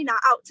whole liner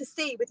out to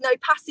sea with no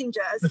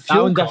passengers?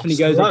 That one definitely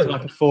goes up to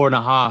like a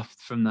 4.5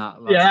 from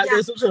that. Like. Yeah,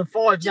 there's up to a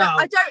 5 now.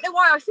 I don't know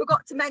why I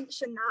forgot to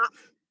mention that.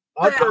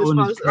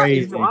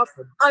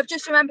 I've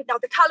just remembered now.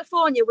 The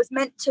California was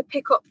meant to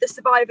pick up the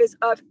survivors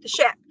of the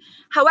ship.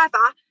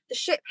 However, the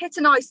ship hit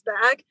an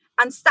iceberg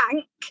and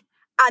sank,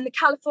 and the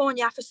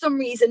California, for some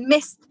reason,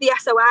 missed the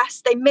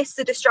SOS. They missed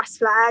the distress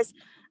flares.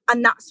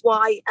 And that's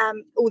why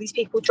all these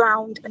people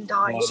drowned and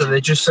died. So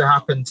they just so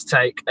happened to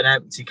take an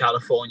empty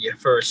California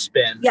for a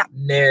spin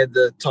near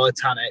the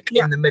Titanic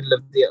in the middle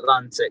of the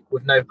Atlantic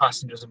with no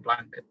passengers and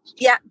blankets.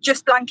 Yeah,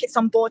 just blankets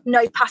on board,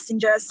 no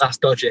passengers. That's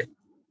dodgy.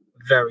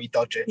 Very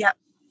dodgy. Yeah.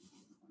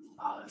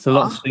 It's a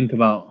lot to think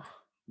about.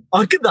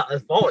 I'd give that a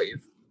 5.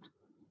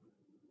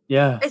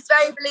 Yeah. It's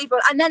very believable.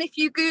 And then if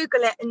you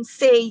Google it and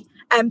see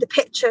the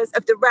pictures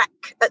of the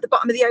wreck at the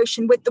bottom of the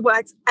ocean with the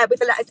words, with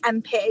the letters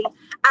MP,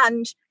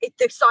 and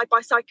the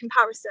side-by-side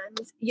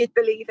comparisons, you'd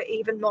believe it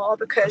even more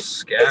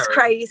because it's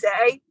crazy.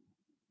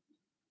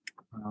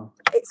 Wow.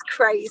 It's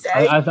crazy.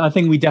 I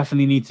think we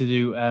definitely need to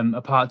do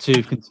a part 2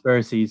 of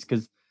conspiracies,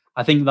 because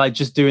I think like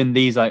just doing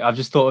these, like I've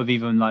just thought of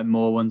even like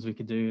more ones we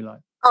could do. Like,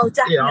 oh,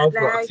 definitely. Yeah, I've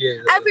got a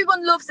few.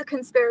 Everyone loves a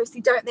conspiracy,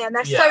 don't they? And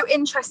they're so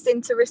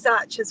interesting to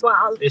research as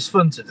well. It's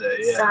fun to do,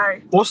 yeah.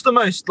 So, what's the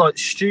most like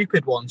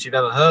stupid ones you've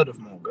ever heard of,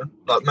 Morgan?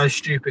 Like most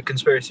stupid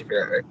conspiracy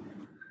theory?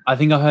 I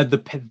think I heard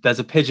there's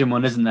a pigeon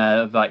one, isn't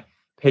there? Of like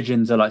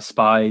pigeons are like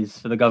spies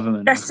for the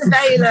government. They're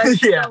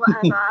surveillance or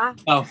whatever.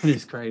 Oh,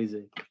 it's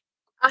crazy.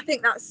 I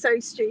think that's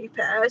so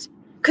stupid.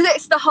 Because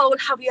it's the whole,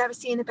 have you ever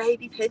seen a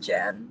baby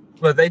pigeon?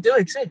 Well, they do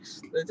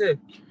exist. They do.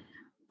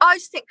 I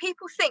just think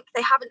people think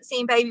they haven't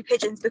seen baby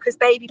pigeons because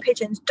baby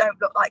pigeons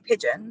don't look like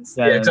pigeons.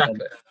 Yeah,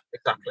 exactly.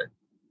 Exactly.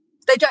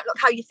 They don't look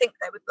how you think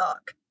they would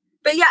look.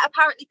 But yeah,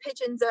 apparently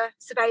pigeons are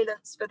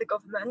surveillance for the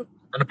government.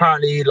 And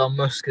apparently Elon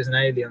Musk is an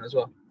alien as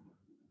well.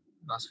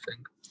 That's the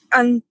thing.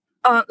 And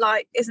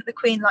isn't the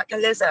Queen like a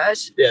lizard?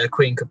 Yeah, the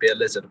Queen could be a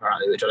lizard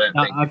apparently, which I don't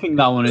think. I think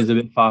that one is a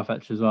bit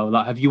far-fetched as well.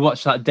 Like, have you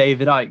watched that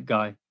David Icke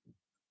guy?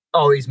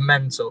 Oh, he's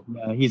mental.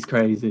 Yeah, he's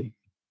crazy.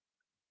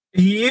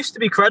 He used to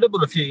be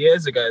credible a few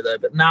years ago, though,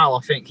 but now I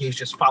think he's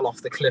just fell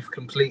off the cliff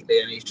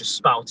completely and he's just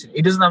spouting.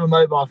 He doesn't have a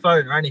mobile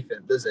phone or anything,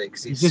 does he?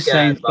 Because he's just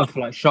saying stuff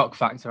like shock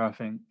factor, I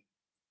think.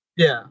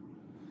 Yeah.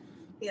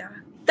 Yeah.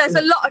 There's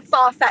a lot of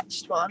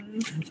far-fetched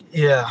ones.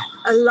 Yeah.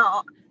 A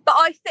lot. But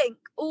I think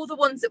all the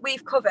ones that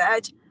we've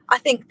covered, I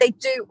think they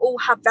do all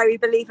have very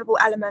believable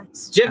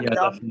elements. Yeah,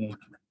 definitely.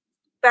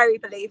 Very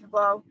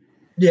believable.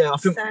 Yeah,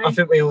 I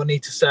think we all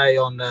need to say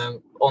on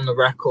the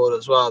record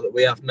as well that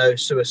we have no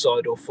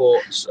suicidal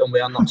thoughts and we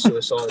are not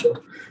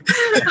suicidal.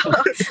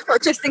 Well,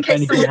 just in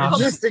case someone comes.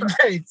 Just in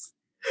case.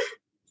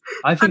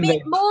 I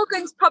mean,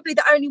 Morgan's probably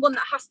the only one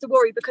that has to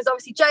worry because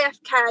obviously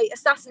JFK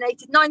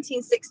assassinated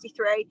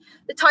 1963,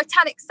 the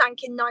Titanic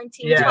sank in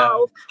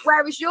 1912,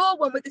 whereas your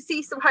one with the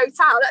Cecil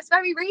Hotel, that's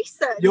very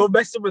recent. You're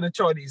messing with the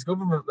Chinese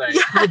government, mate.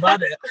 Yeah. You've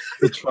had it.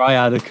 The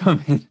triad are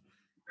coming.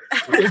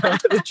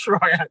 The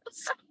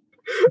triads.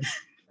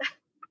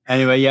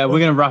 Anyway, yeah, we're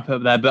going to wrap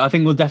up there, but I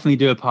think we'll definitely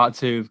do a part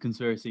 2 of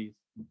conspiracies.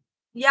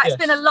 Yeah, it's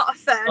been a lot of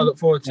fun. I look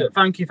forward to it.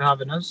 Thank you for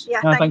having us.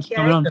 Yeah, thank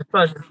you. you.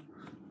 Pleasure.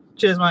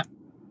 Cheers, mate.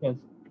 Cheers.